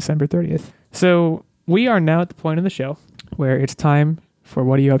 I mean December 30th. So we are now at the point of the show where it's time for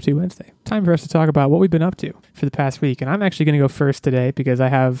What Are You Up To Wednesday. Time for us to talk about what we've been up to for the past week. And I'm actually going to go first today because I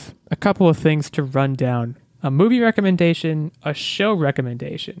have a couple of things to run down. A movie recommendation, a show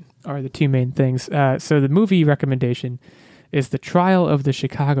recommendation are the two main things. So the movie recommendation is The Trial of the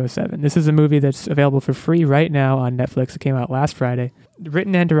Chicago 7. This is a movie that's available for free right now on Netflix. It came out last Friday.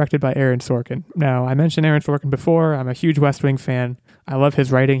 Written and directed by Aaron Sorkin. Now, I mentioned Aaron Sorkin before. I'm a huge West Wing fan. I love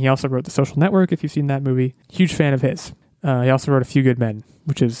his writing. He also wrote The Social Network, if you've seen that movie. Huge fan of his. He also wrote A Few Good Men,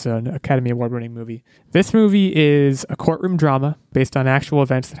 which is an Academy Award-winning movie. This movie is a courtroom drama based on actual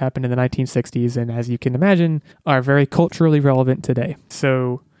events that happened in the 1960s and, as you can imagine, are very culturally relevant today.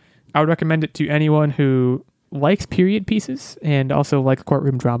 So I would recommend it to anyone who likes period pieces and also likes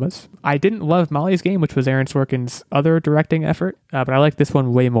courtroom dramas. I didn't love Molly's Game, which was Aaron Sorkin's other directing effort, but I like this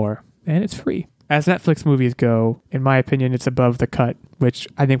one way more, and it's free. As Netflix movies go, in my opinion, it's above the cut, which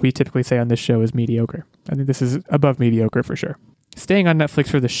I think we typically say on this show is mediocre. I think this is above mediocre for sure. Staying on Netflix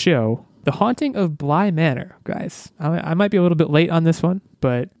for the show, The Haunting of Bly Manor, guys. I might be a little bit late on this one,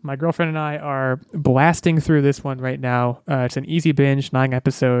 but my girlfriend and I are blasting through this one right now. It's an easy binge, 9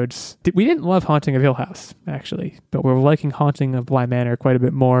 episodes. We didn't love Haunting of Hill House, actually, but we're liking Haunting of Bly Manor quite a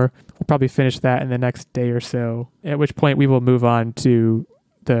bit more. We'll probably finish that in the next day or so, at which point we will move on to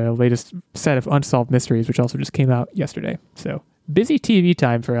the latest set of Unsolved Mysteries, which also just came out yesterday. So busy TV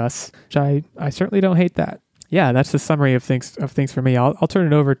time for us, which I certainly don't hate that. Yeah, that's the summary of things for me. I'll turn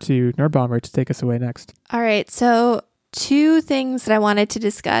it over to Nerd Bomber to take us away next. All right, so 2 things that I wanted to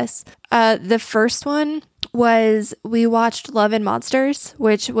discuss. The first one was we watched Love and Monsters,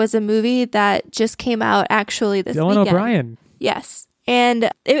 which was a movie that just came out actually this Dylan weekend. O'Brien. Yes. And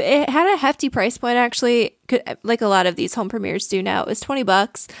it had a hefty price point, actually, like a lot of these home premieres do now. It was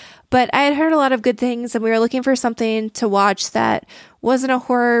 $20, but I had heard a lot of good things, and we were looking for something to watch that wasn't a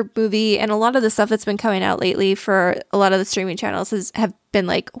horror movie. And a lot of the stuff that's been coming out lately for a lot of the streaming channels have been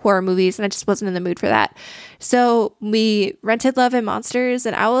like horror movies, and I just wasn't in the mood for that. So we rented Love and Monsters,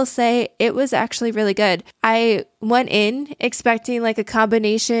 and I will say it was actually really good. I went in expecting like a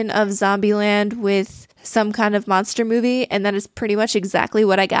combination of Zombieland with some kind of monster movie, and that is pretty much exactly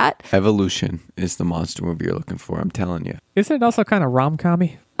what I got. Evolution is the monster movie you're looking for, I'm telling you. Isn't it also kind of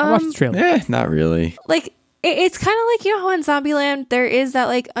rom-com-y? I watched the trailer. Not really. Like, it's kind of like, you know how in Zombieland there is that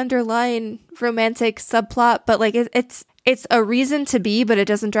like underlying romantic subplot, but like it's a reason to be, but it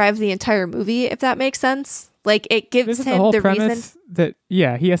doesn't drive the entire movie, if that makes sense. Like it gives Isn't him the whole the premise reason. that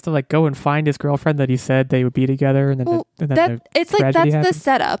he has to like go and find his girlfriend that he said they would be together, and then Well, and then the it's like tragedy that's the happens?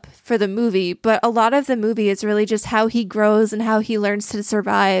 setup for the movie, but a lot of the movie is really just how he grows and how he learns to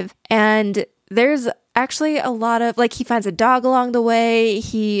survive. And there's actually a lot of like he finds a dog along the way.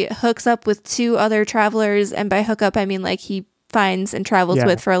 He hooks up with 2 other travelers, and by hook up I mean like he finds and travels Yeah.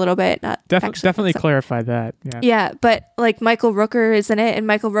 with for a little bit. Not actually Definitely hooks up. clarify that. Yeah. Yeah, but like Michael Rooker is in it, and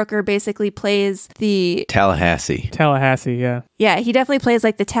Michael Rooker basically plays the Tallahassee. Tallahassee. Yeah. yeah, he definitely plays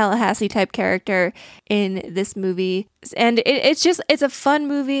like the Tallahassee type character in this movie. And it's a fun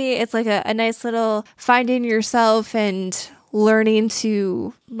movie. It's like a nice little finding yourself and learning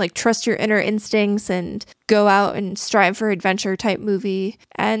to like trust your inner instincts and go out and strive for adventure type movie.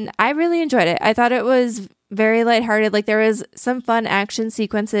 And I really enjoyed it. I thought it was very lighthearted. Like there was some fun action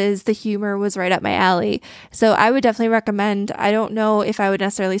sequences. The humor was right up my alley. So I would definitely recommend. I don't know if I would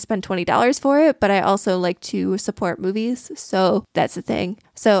necessarily spend $20 for it, but I also like to support movies. So that's the thing.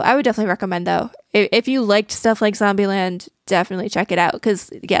 So I would definitely recommend though. If you liked stuff like Zombieland, definitely check it out.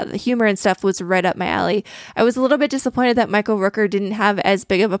 Because yeah, the humor and stuff was right up my alley. I was a little bit disappointed that Michael Rooker didn't have as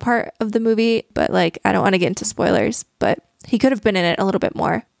big of a part of the movie, but like I don't want to get into spoilers, but he could have been in it a little bit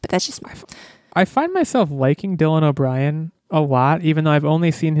more, but that's just my fault. I find myself liking Dylan O'Brien a lot, even though I've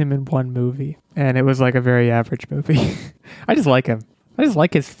only seen him in one movie, and it was like a very average movie. I just like him. I just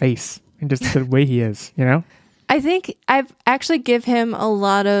like his face and just the way he is, you know? I think I've actually give him a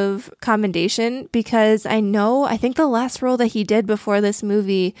lot of commendation because I think the last role that he did before this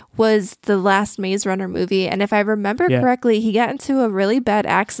movie was the last Maze Runner movie. And if I remember correctly, he got into a really bad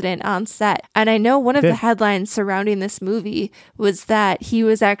accident on set. And I know one of the headlines surrounding this movie was that he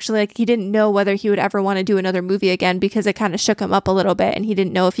was actually like, he didn't know whether he would ever want to do another movie again because it kind of shook him up a little bit and he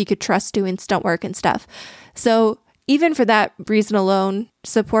didn't know if he could trust doing stunt work and stuff. So even for that reason alone,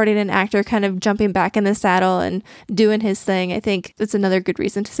 supporting an actor kind of jumping back in the saddle and doing his thing, I think it's another good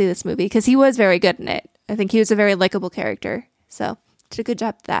reason to see this movie because he was very good in it. I think he was a very likable character. So did a good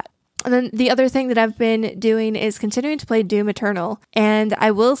job at that. And then the other thing that I've been doing is continuing to play Doom Eternal. And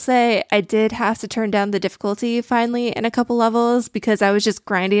I will say I did have to turn down the difficulty finally in a couple levels because I was just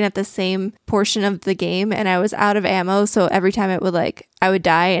grinding at the same portion of the game and I was out of ammo. So every time it would I would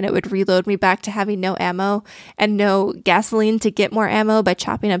die and it would reload me back to having no ammo and no gasoline to get more ammo by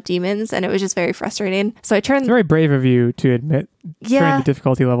chopping up demons. And it was just very frustrating. So I turned... It's very brave of you to admit turning the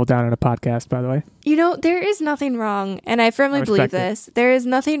difficulty level down in a podcast, by the way. You know, there is nothing wrong, and I firmly believe this. There is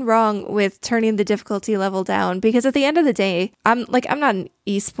nothing wrong with turning the difficulty level down because at the end of the day, I'm not an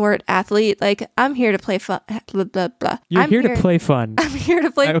esport athlete. Like, I'm here to play fun. Blah, blah, blah. You're here to play fun. I'm here to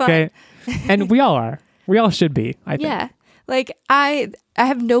play fun. Okay. And we all are. We all should be, I think. Yeah. Like, I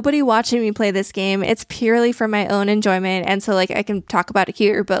have nobody watching me play this game. It's purely for my own enjoyment. And so, like, I can talk about it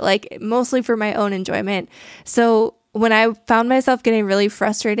here, but, like, mostly for my own enjoyment. So when I found myself getting really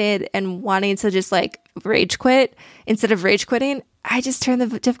frustrated and wanting to just, like, rage quit instead of rage quitting, I just turned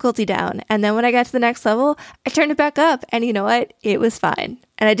the difficulty down. And then when I got to the next level, I turned it back up. And you know what? It was fine.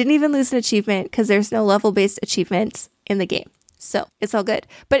 And I didn't even lose an achievement because there's no level-based achievements in the game. So it's all good.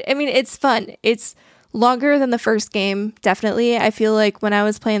 But, I mean, it's fun. It's longer than the first game, definitely. I feel like when I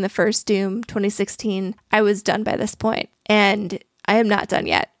was playing the first Doom 2016, I was done by this point. And I am not done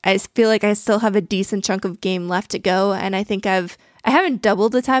yet. I feel like I still have a decent chunk of game left to go. And I think I haven't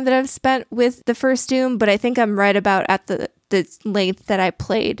doubled the time that I've spent with the first Doom, but I think I'm right about at the length that I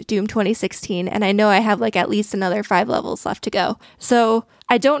played Doom 2016. And I know I have like at least another 5 levels left to go. So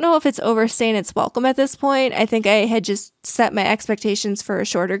I don't know if it's overstaying its welcome at this point. I think I had just set my expectations for a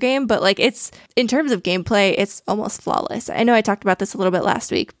shorter game, but like it's, in terms of gameplay, it's almost flawless. I know I talked about this a little bit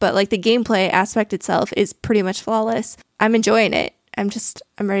last week, but like the gameplay aspect itself is pretty much flawless. I'm enjoying it. I'm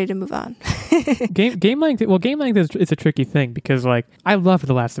ready to move on. Game length is a tricky thing because like I love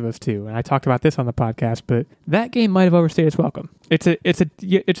The Last of Us 2 and I talked about this on the podcast, but that game might have overstayed its welcome. It's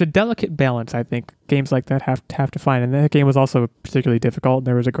a delicate balance, I think. Games like that have to find, and that game was also particularly difficult.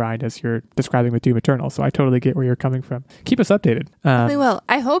 There was a grind, as you're describing with Doom Eternal, so I totally get where you're coming from. Keep us updated. We will.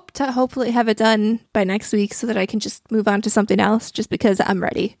 I hope to hopefully have it done by next week so that I can just move on to something else, just because I'm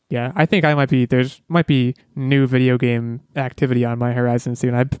ready. Yeah, I think there might be new video game activity on my horizon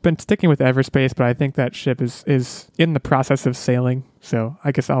soon. I've been sticking with Everspace, but I think that ship is in the process of sailing. So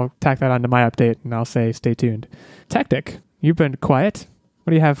I guess I'll tack that onto my update and I'll say stay tuned. Tactic, you've been quiet.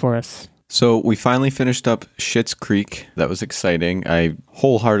 What do you have for us? So we finally finished up Schitt's Creek. That was exciting. I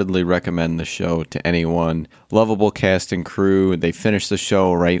wholeheartedly recommend the show to anyone. Lovable cast and crew. They finished the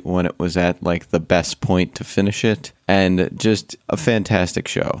show right when it was at like the best point to finish it. And just a fantastic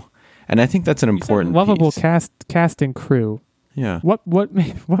show. And I think that's an important lovable piece. cast and crew. Yeah. What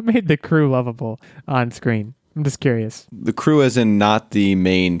made the crew lovable on screen? I'm just curious. The crew as in not the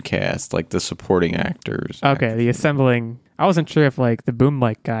main cast, like the supporting actors. Okay, the assembling. I wasn't sure if like the boom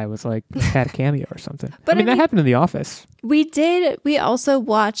mic guy was like had a cameo or something. But I mean, that happened in The Office. We also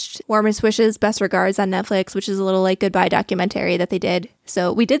watched Warmest Wishes, Best Regards on Netflix, which is a little like goodbye documentary that they did.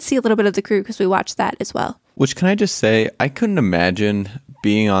 So we did see a little bit of the crew because we watched that as well. Which, can I just say, I couldn't imagine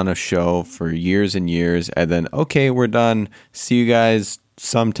being on a show for years and years and then, okay, we're done. See you guys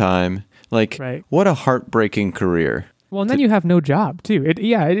sometime. Like, Right. What a heartbreaking career. Well, and then you have no job too.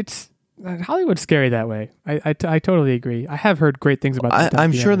 It's Hollywood's scary that way. I totally agree. I have heard great things about.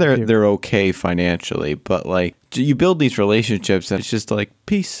 I'm sure too. they're okay financially, but like you build these relationships and it's just like,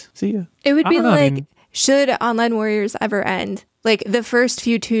 peace, see ya. It would I be don't know, I like, mean- should Online Warriors ever end? Like the first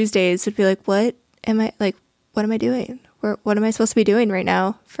few Tuesdays would be like, what am I doing? What am I supposed to be doing right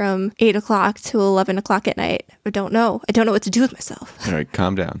now from 8 o'clock to 11 o'clock at night? I don't know what to do with myself. All right,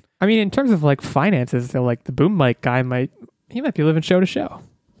 calm down. I mean, in terms of like finances, though, like the boom mic guy might be living show to show.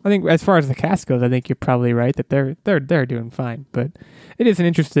 I think as far as the cast goes, I think you're probably right that they're doing fine. But it is an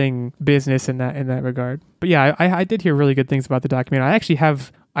interesting business in that regard. But yeah, I did hear really good things about the documentary.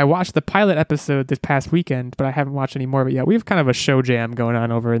 I watched the pilot episode this past weekend, but I haven't watched any more of it yet. We have kind of a show jam going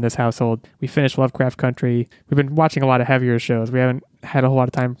on over in this household. We finished Lovecraft Country. We've been watching a lot of heavier shows. We haven't had a whole lot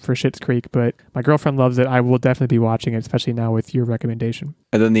of time for Schitt's Creek, but my girlfriend loves it. I will definitely be watching it, especially now with your recommendation.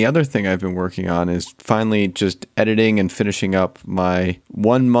 And then the other thing I've been working on is finally just editing and finishing up my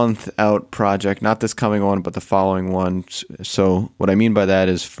 1 month out project, not this coming one, but the following one. So what I mean by that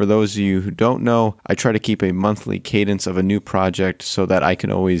is, for those of you who don't know, I try to keep a monthly cadence of a new project so that I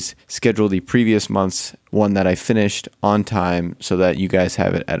can always schedule the previous month's one that I finished on time so that you guys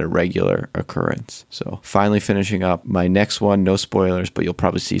have it at a regular occurrence. So finally finishing up my next one, no spoilers, but you'll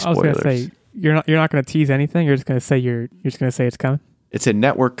probably see spoilers. I was gonna say you're not gonna tease anything. You're just gonna say it's coming. It's a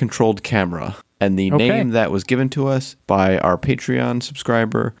network controlled camera. And the name that was given to us by our Patreon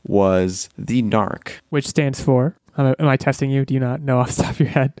subscriber was the NARC. Which stands for? Am I testing you? Do you not know off the top of your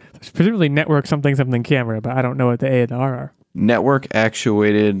head? It's presumably network something camera, but I don't know what the A and the R are. Network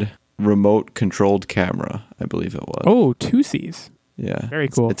actuated remote controlled camera, I believe it was. Oh, 2 C's. Yeah. Very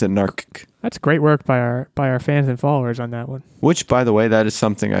cool. It's a NARC. That's great work by our fans and followers on that one. Which, by the way, that is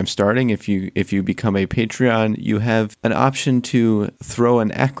something I'm starting. If you become a Patreon, you have an option to throw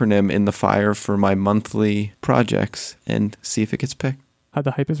an acronym in the fire for my monthly projects and see if it gets picked.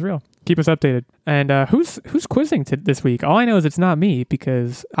 The hype is real. Keep us updated. And who's quizzing this week? All I know is it's not me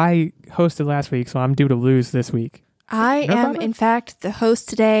because I hosted last week, so I'm due to lose this week. I am, in fact, the host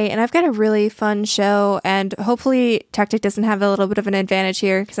today, and I've got a really fun show, and hopefully Tactic doesn't have a little bit of an advantage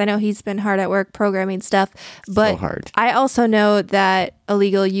here, because I know he's been hard at work programming stuff, but So hard. I also know that,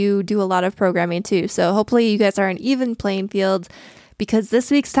 Illegal, you do a lot of programming too, so hopefully you guys are an even playing field, because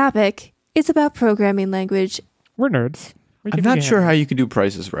this week's topic is about programming language. We're nerds. I'm not sure how you can do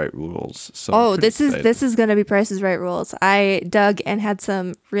Price is Right rules. So Oh, this is going to be Price is Right rules. I dug and had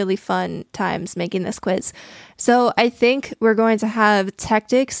some really fun times making this quiz. So I think we're going to have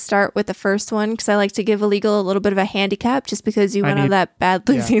Tactics start with the first one because I like to give Illegal a little bit of a handicap just because you went on that bad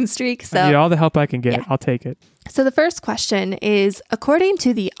losing streak. So I need all the help I can get. Yeah. I'll take it. So the first question is, according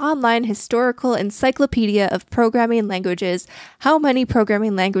to the Online Historical Encyclopedia of Programming Languages, how many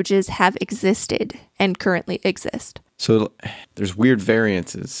programming languages have existed and currently exist? So there's weird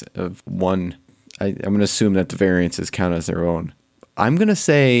variances of one. I'm going to assume that the variances count as their own. I'm going to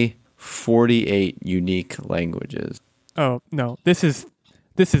say 48 unique languages. Oh, no. This is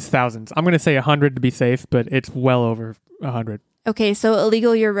thousands. I'm going to say 100 to be safe, but it's well over 100. Okay, so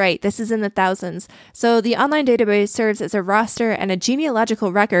Illegal, you're right. This is in the thousands. So the online database serves as a roster and a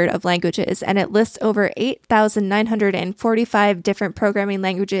genealogical record of languages, and it lists over 8,945 different programming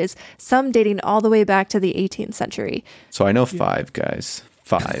languages, some dating all the way back to the 18th century. So I know 5 guys.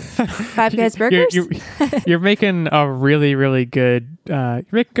 5. Five Guys Burgers? You're making a really, really good, you're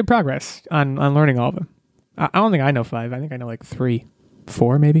making good progress on learning all of them. I don't think I know 5. I think I know like 3,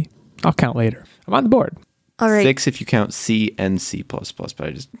 4 maybe. I'll count later. I'm on the board. All right. 6 if you count C and C++, but I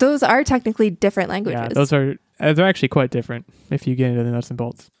just... Those are technically different languages. Yeah, they're actually quite different if you get into the nuts and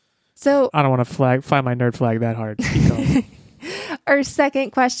bolts. So I don't want to fly my nerd flag that hard. Keep going. our second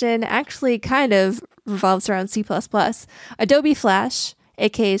question actually kind of revolves around C++. Adobe Flash,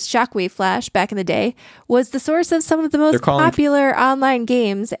 aka Shockwave Flash back in the day, was the source of some of the most popular online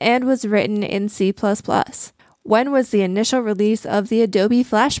games and was written in C++. When was the initial release of the Adobe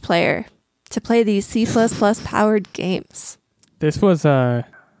Flash Player to play these C++ powered games? This was, do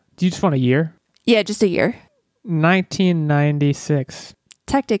you just want a year? Yeah, just a year. 1996.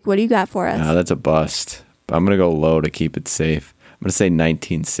 Tactic, what do you got for us? No, that's a bust. but I'm going to go low to keep it safe. I'm going to say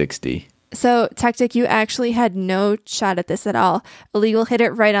 1960. So, Tactic, you actually had no shot at this at all. Illegal hit it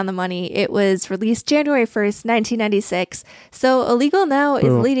right on the money. It was released January 1st, 1996. So, Illegal now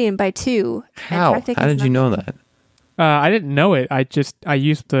is leading by 2. How? How did you know that? I didn't know it. I touched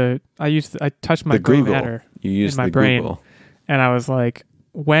my The brain Google. matter You used in my the brain, Google. and I was like,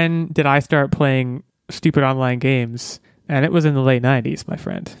 when did I start playing stupid online games? And it was in the late 90s, my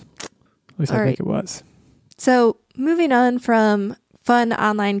friend. At least I think it was. So, moving on from fun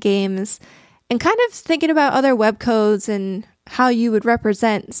online games and kind of thinking about other web codes and how you would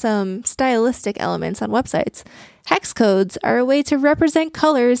represent some stylistic elements on websites. Hex codes are a way to represent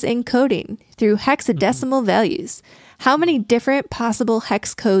colors in coding through hexadecimal values. How many different possible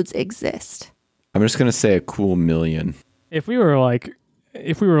hex codes exist? I'm just going to say a cool million. If we were like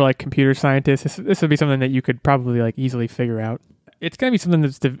computer scientists, this would be something that you could probably like easily figure out. It's going to be something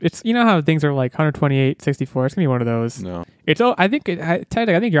it's you know how things are like 128, 64. It's going to be one of those. No. I think you're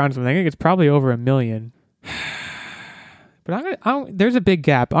onto something. I think it's probably over 1 million. But there's a big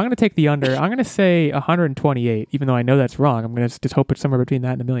gap. I'm going to take the under. I'm going to say 128, even though I know that's wrong. I'm going to just hope it's somewhere between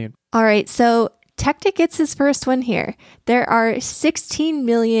that and 1 million. All right, so Tactic gets his first one here. There are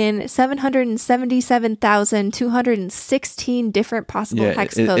 16,777,216 different possible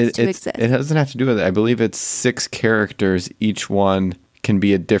hex codes to exist. It doesn't have to do with it. I believe it's 6 characters. Each one can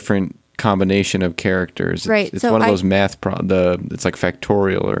be a different combination of characters. Right. It's so one of those math it's like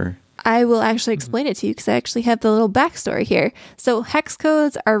factorial or... I will actually explain it to you because I actually have the little backstory here. So hex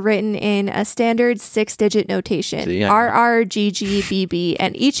codes are written in a standard 6-digit notation, RRGGBB,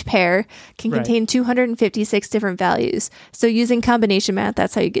 and each pair can contain 256 different values. So using combination math,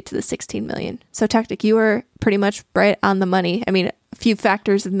 that's how you get to the 16 million. So Tactic, you were pretty much right on the money. I mean, a few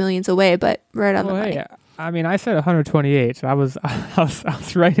factors of millions away, but right on the money. Hey, I mean, I said 128, so I was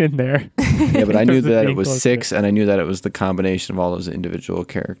right in there. Yeah, but I knew that it was 6, and I knew that it was the combination of all those individual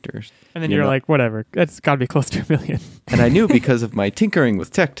characters. And then you're like, whatever, that's got to be close to 1 million. And I knew because of my tinkering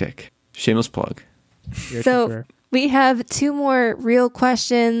with Tactic. Shameless plug. So we have 2 more real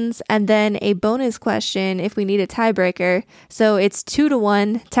questions and then a bonus question if we need a tiebreaker. So it's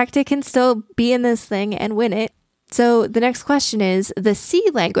 2-1. Tactic can still be in this thing and win it. So the next question is, the C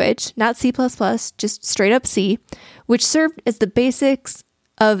language, not C++, just straight up C, which served as the basics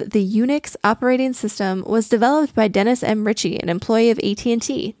of the Unix operating system, was developed by Dennis M. Ritchie, an employee of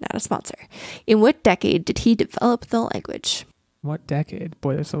AT&T, not a sponsor. In what decade did he develop the language? What decade?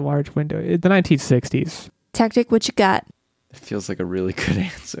 Boy, that's a large window. The 1960s. Tactic, what you got? It feels like a really good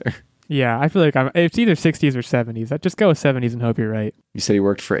answer. Yeah, I feel like it's either 60s or 70s. I'd just go with 70s and hope you're right. You said he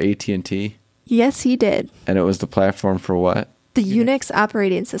worked for AT&T? Yes, he did. And it was the platform for what? The Unix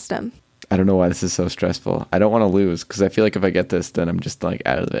operating system. I don't know why this is so stressful. I don't want to lose because I feel like if I get this, then I'm just like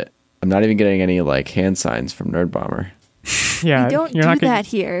out of it. I'm not even getting any like hand signs from Nerd Bomber. Yeah, we don't do that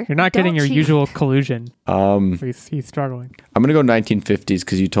here. You're not getting your usual collusion. He's struggling. I'm gonna go 1950s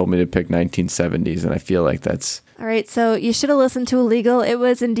because you told me to pick 1970s, and I feel like that's... All right, so you should have listened to Illegal. It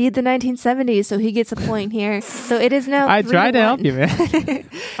was indeed the 1970s, so he gets a point here. So it is now 3-1. I tried to help you, man.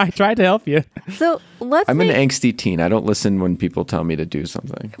 I tried to help you. So I'm an angsty teen. I don't listen when people tell me to do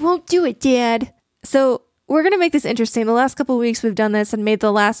something. Won't do it, Dad. So we're going to make this interesting. The last couple of weeks we've done this and made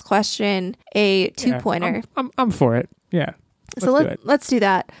the last question a 2-pointer. I'm for it. Yeah. Let's do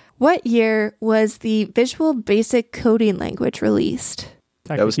that. What year was the Visual Basic coding language released?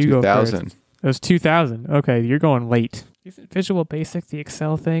 That was 2000. It was 2000. Okay, you're going late. Isn't Visual Basic the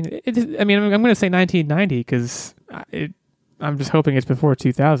Excel thing? I'm going to say 1990 because I'm just hoping it's before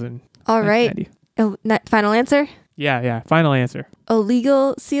 2000. All right. Final answer? Yeah. Final answer.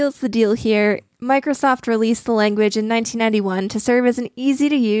 Illegal seals the deal here. Microsoft released the language in 1991 to serve as an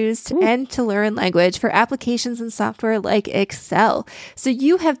easy-to-use and to-learn language for applications and software like Excel. So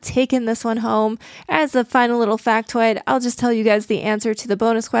you have taken this one home. As a final little factoid, I'll just tell you guys the answer to the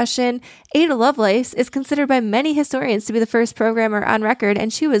bonus question. Ada Lovelace is considered by many historians to be the first programmer on record,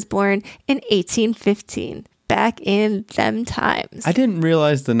 and she was born in 1815. Back in them times. I didn't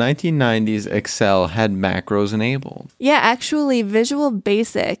realize the 1990s Excel had macros enabled. Yeah, actually Visual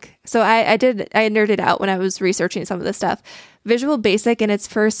Basic. So I nerded out when I was researching some of this stuff. Visual Basic in its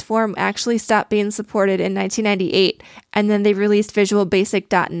first form actually stopped being supported in 1998, and then they released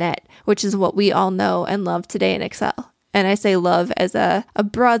visualbasic.net, which is what we all know and love today in Excel. And I say love as a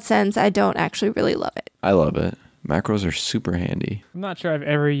broad sense. I don't actually really love it. I love it. Macros are super handy. I'm not sure I've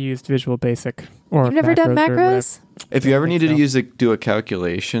ever used Visual Basic or You've never done macros? If you ever needed to do a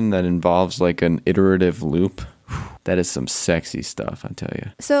calculation that involves like an iterative loop, that is some sexy stuff, I tell you.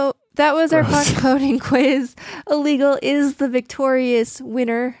 So That was our fun coding quiz. Illegal is the victorious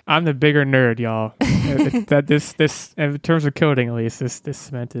winner. I'm the bigger nerd, y'all. That this in terms of coding, at least this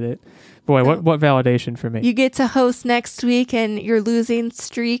cemented it. Boy, So, what validation for me. You get to host next week, and your losing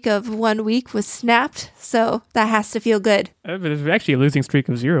streak of 1 week was snapped. So that has to feel good. But there's actually a losing streak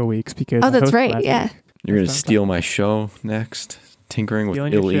of 0 weeks because Oh, I that's hosted right. last Yeah. week. You're going to steal my show next? Tinkering with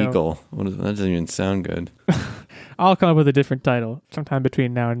Stealing your show. illegal. That doesn't even sound good. I'll come up with a different title sometime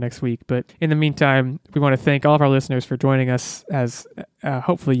between now and next week. But in the meantime, we want to thank all of our listeners for joining us, as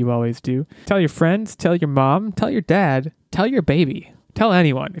hopefully you always do. Tell your friends, tell your mom, tell your dad, tell your baby, tell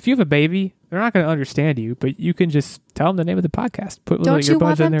anyone. If you have a baby, they're not going to understand you, but you can just tell them the name of the podcast. Put little Don't you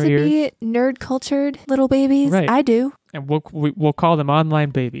want earbuds in them their to ears, be nerd cultured little babies? Right. I do. and we'll call them online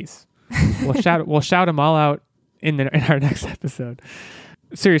babies. We'll shout them all out in our next episode.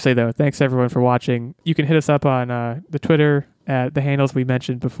 Seriously, though, thanks everyone for watching. You can hit us up on the Twitter at the handles we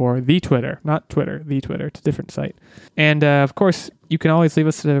mentioned before. The Twitter, not Twitter, the Twitter. It's a different site. And, of course, you can always leave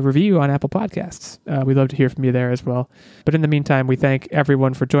us a review on Apple Podcasts. We'd love to hear from you there as well. But in the meantime, we thank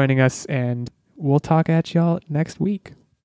everyone for joining us, and we'll talk at y'all next week.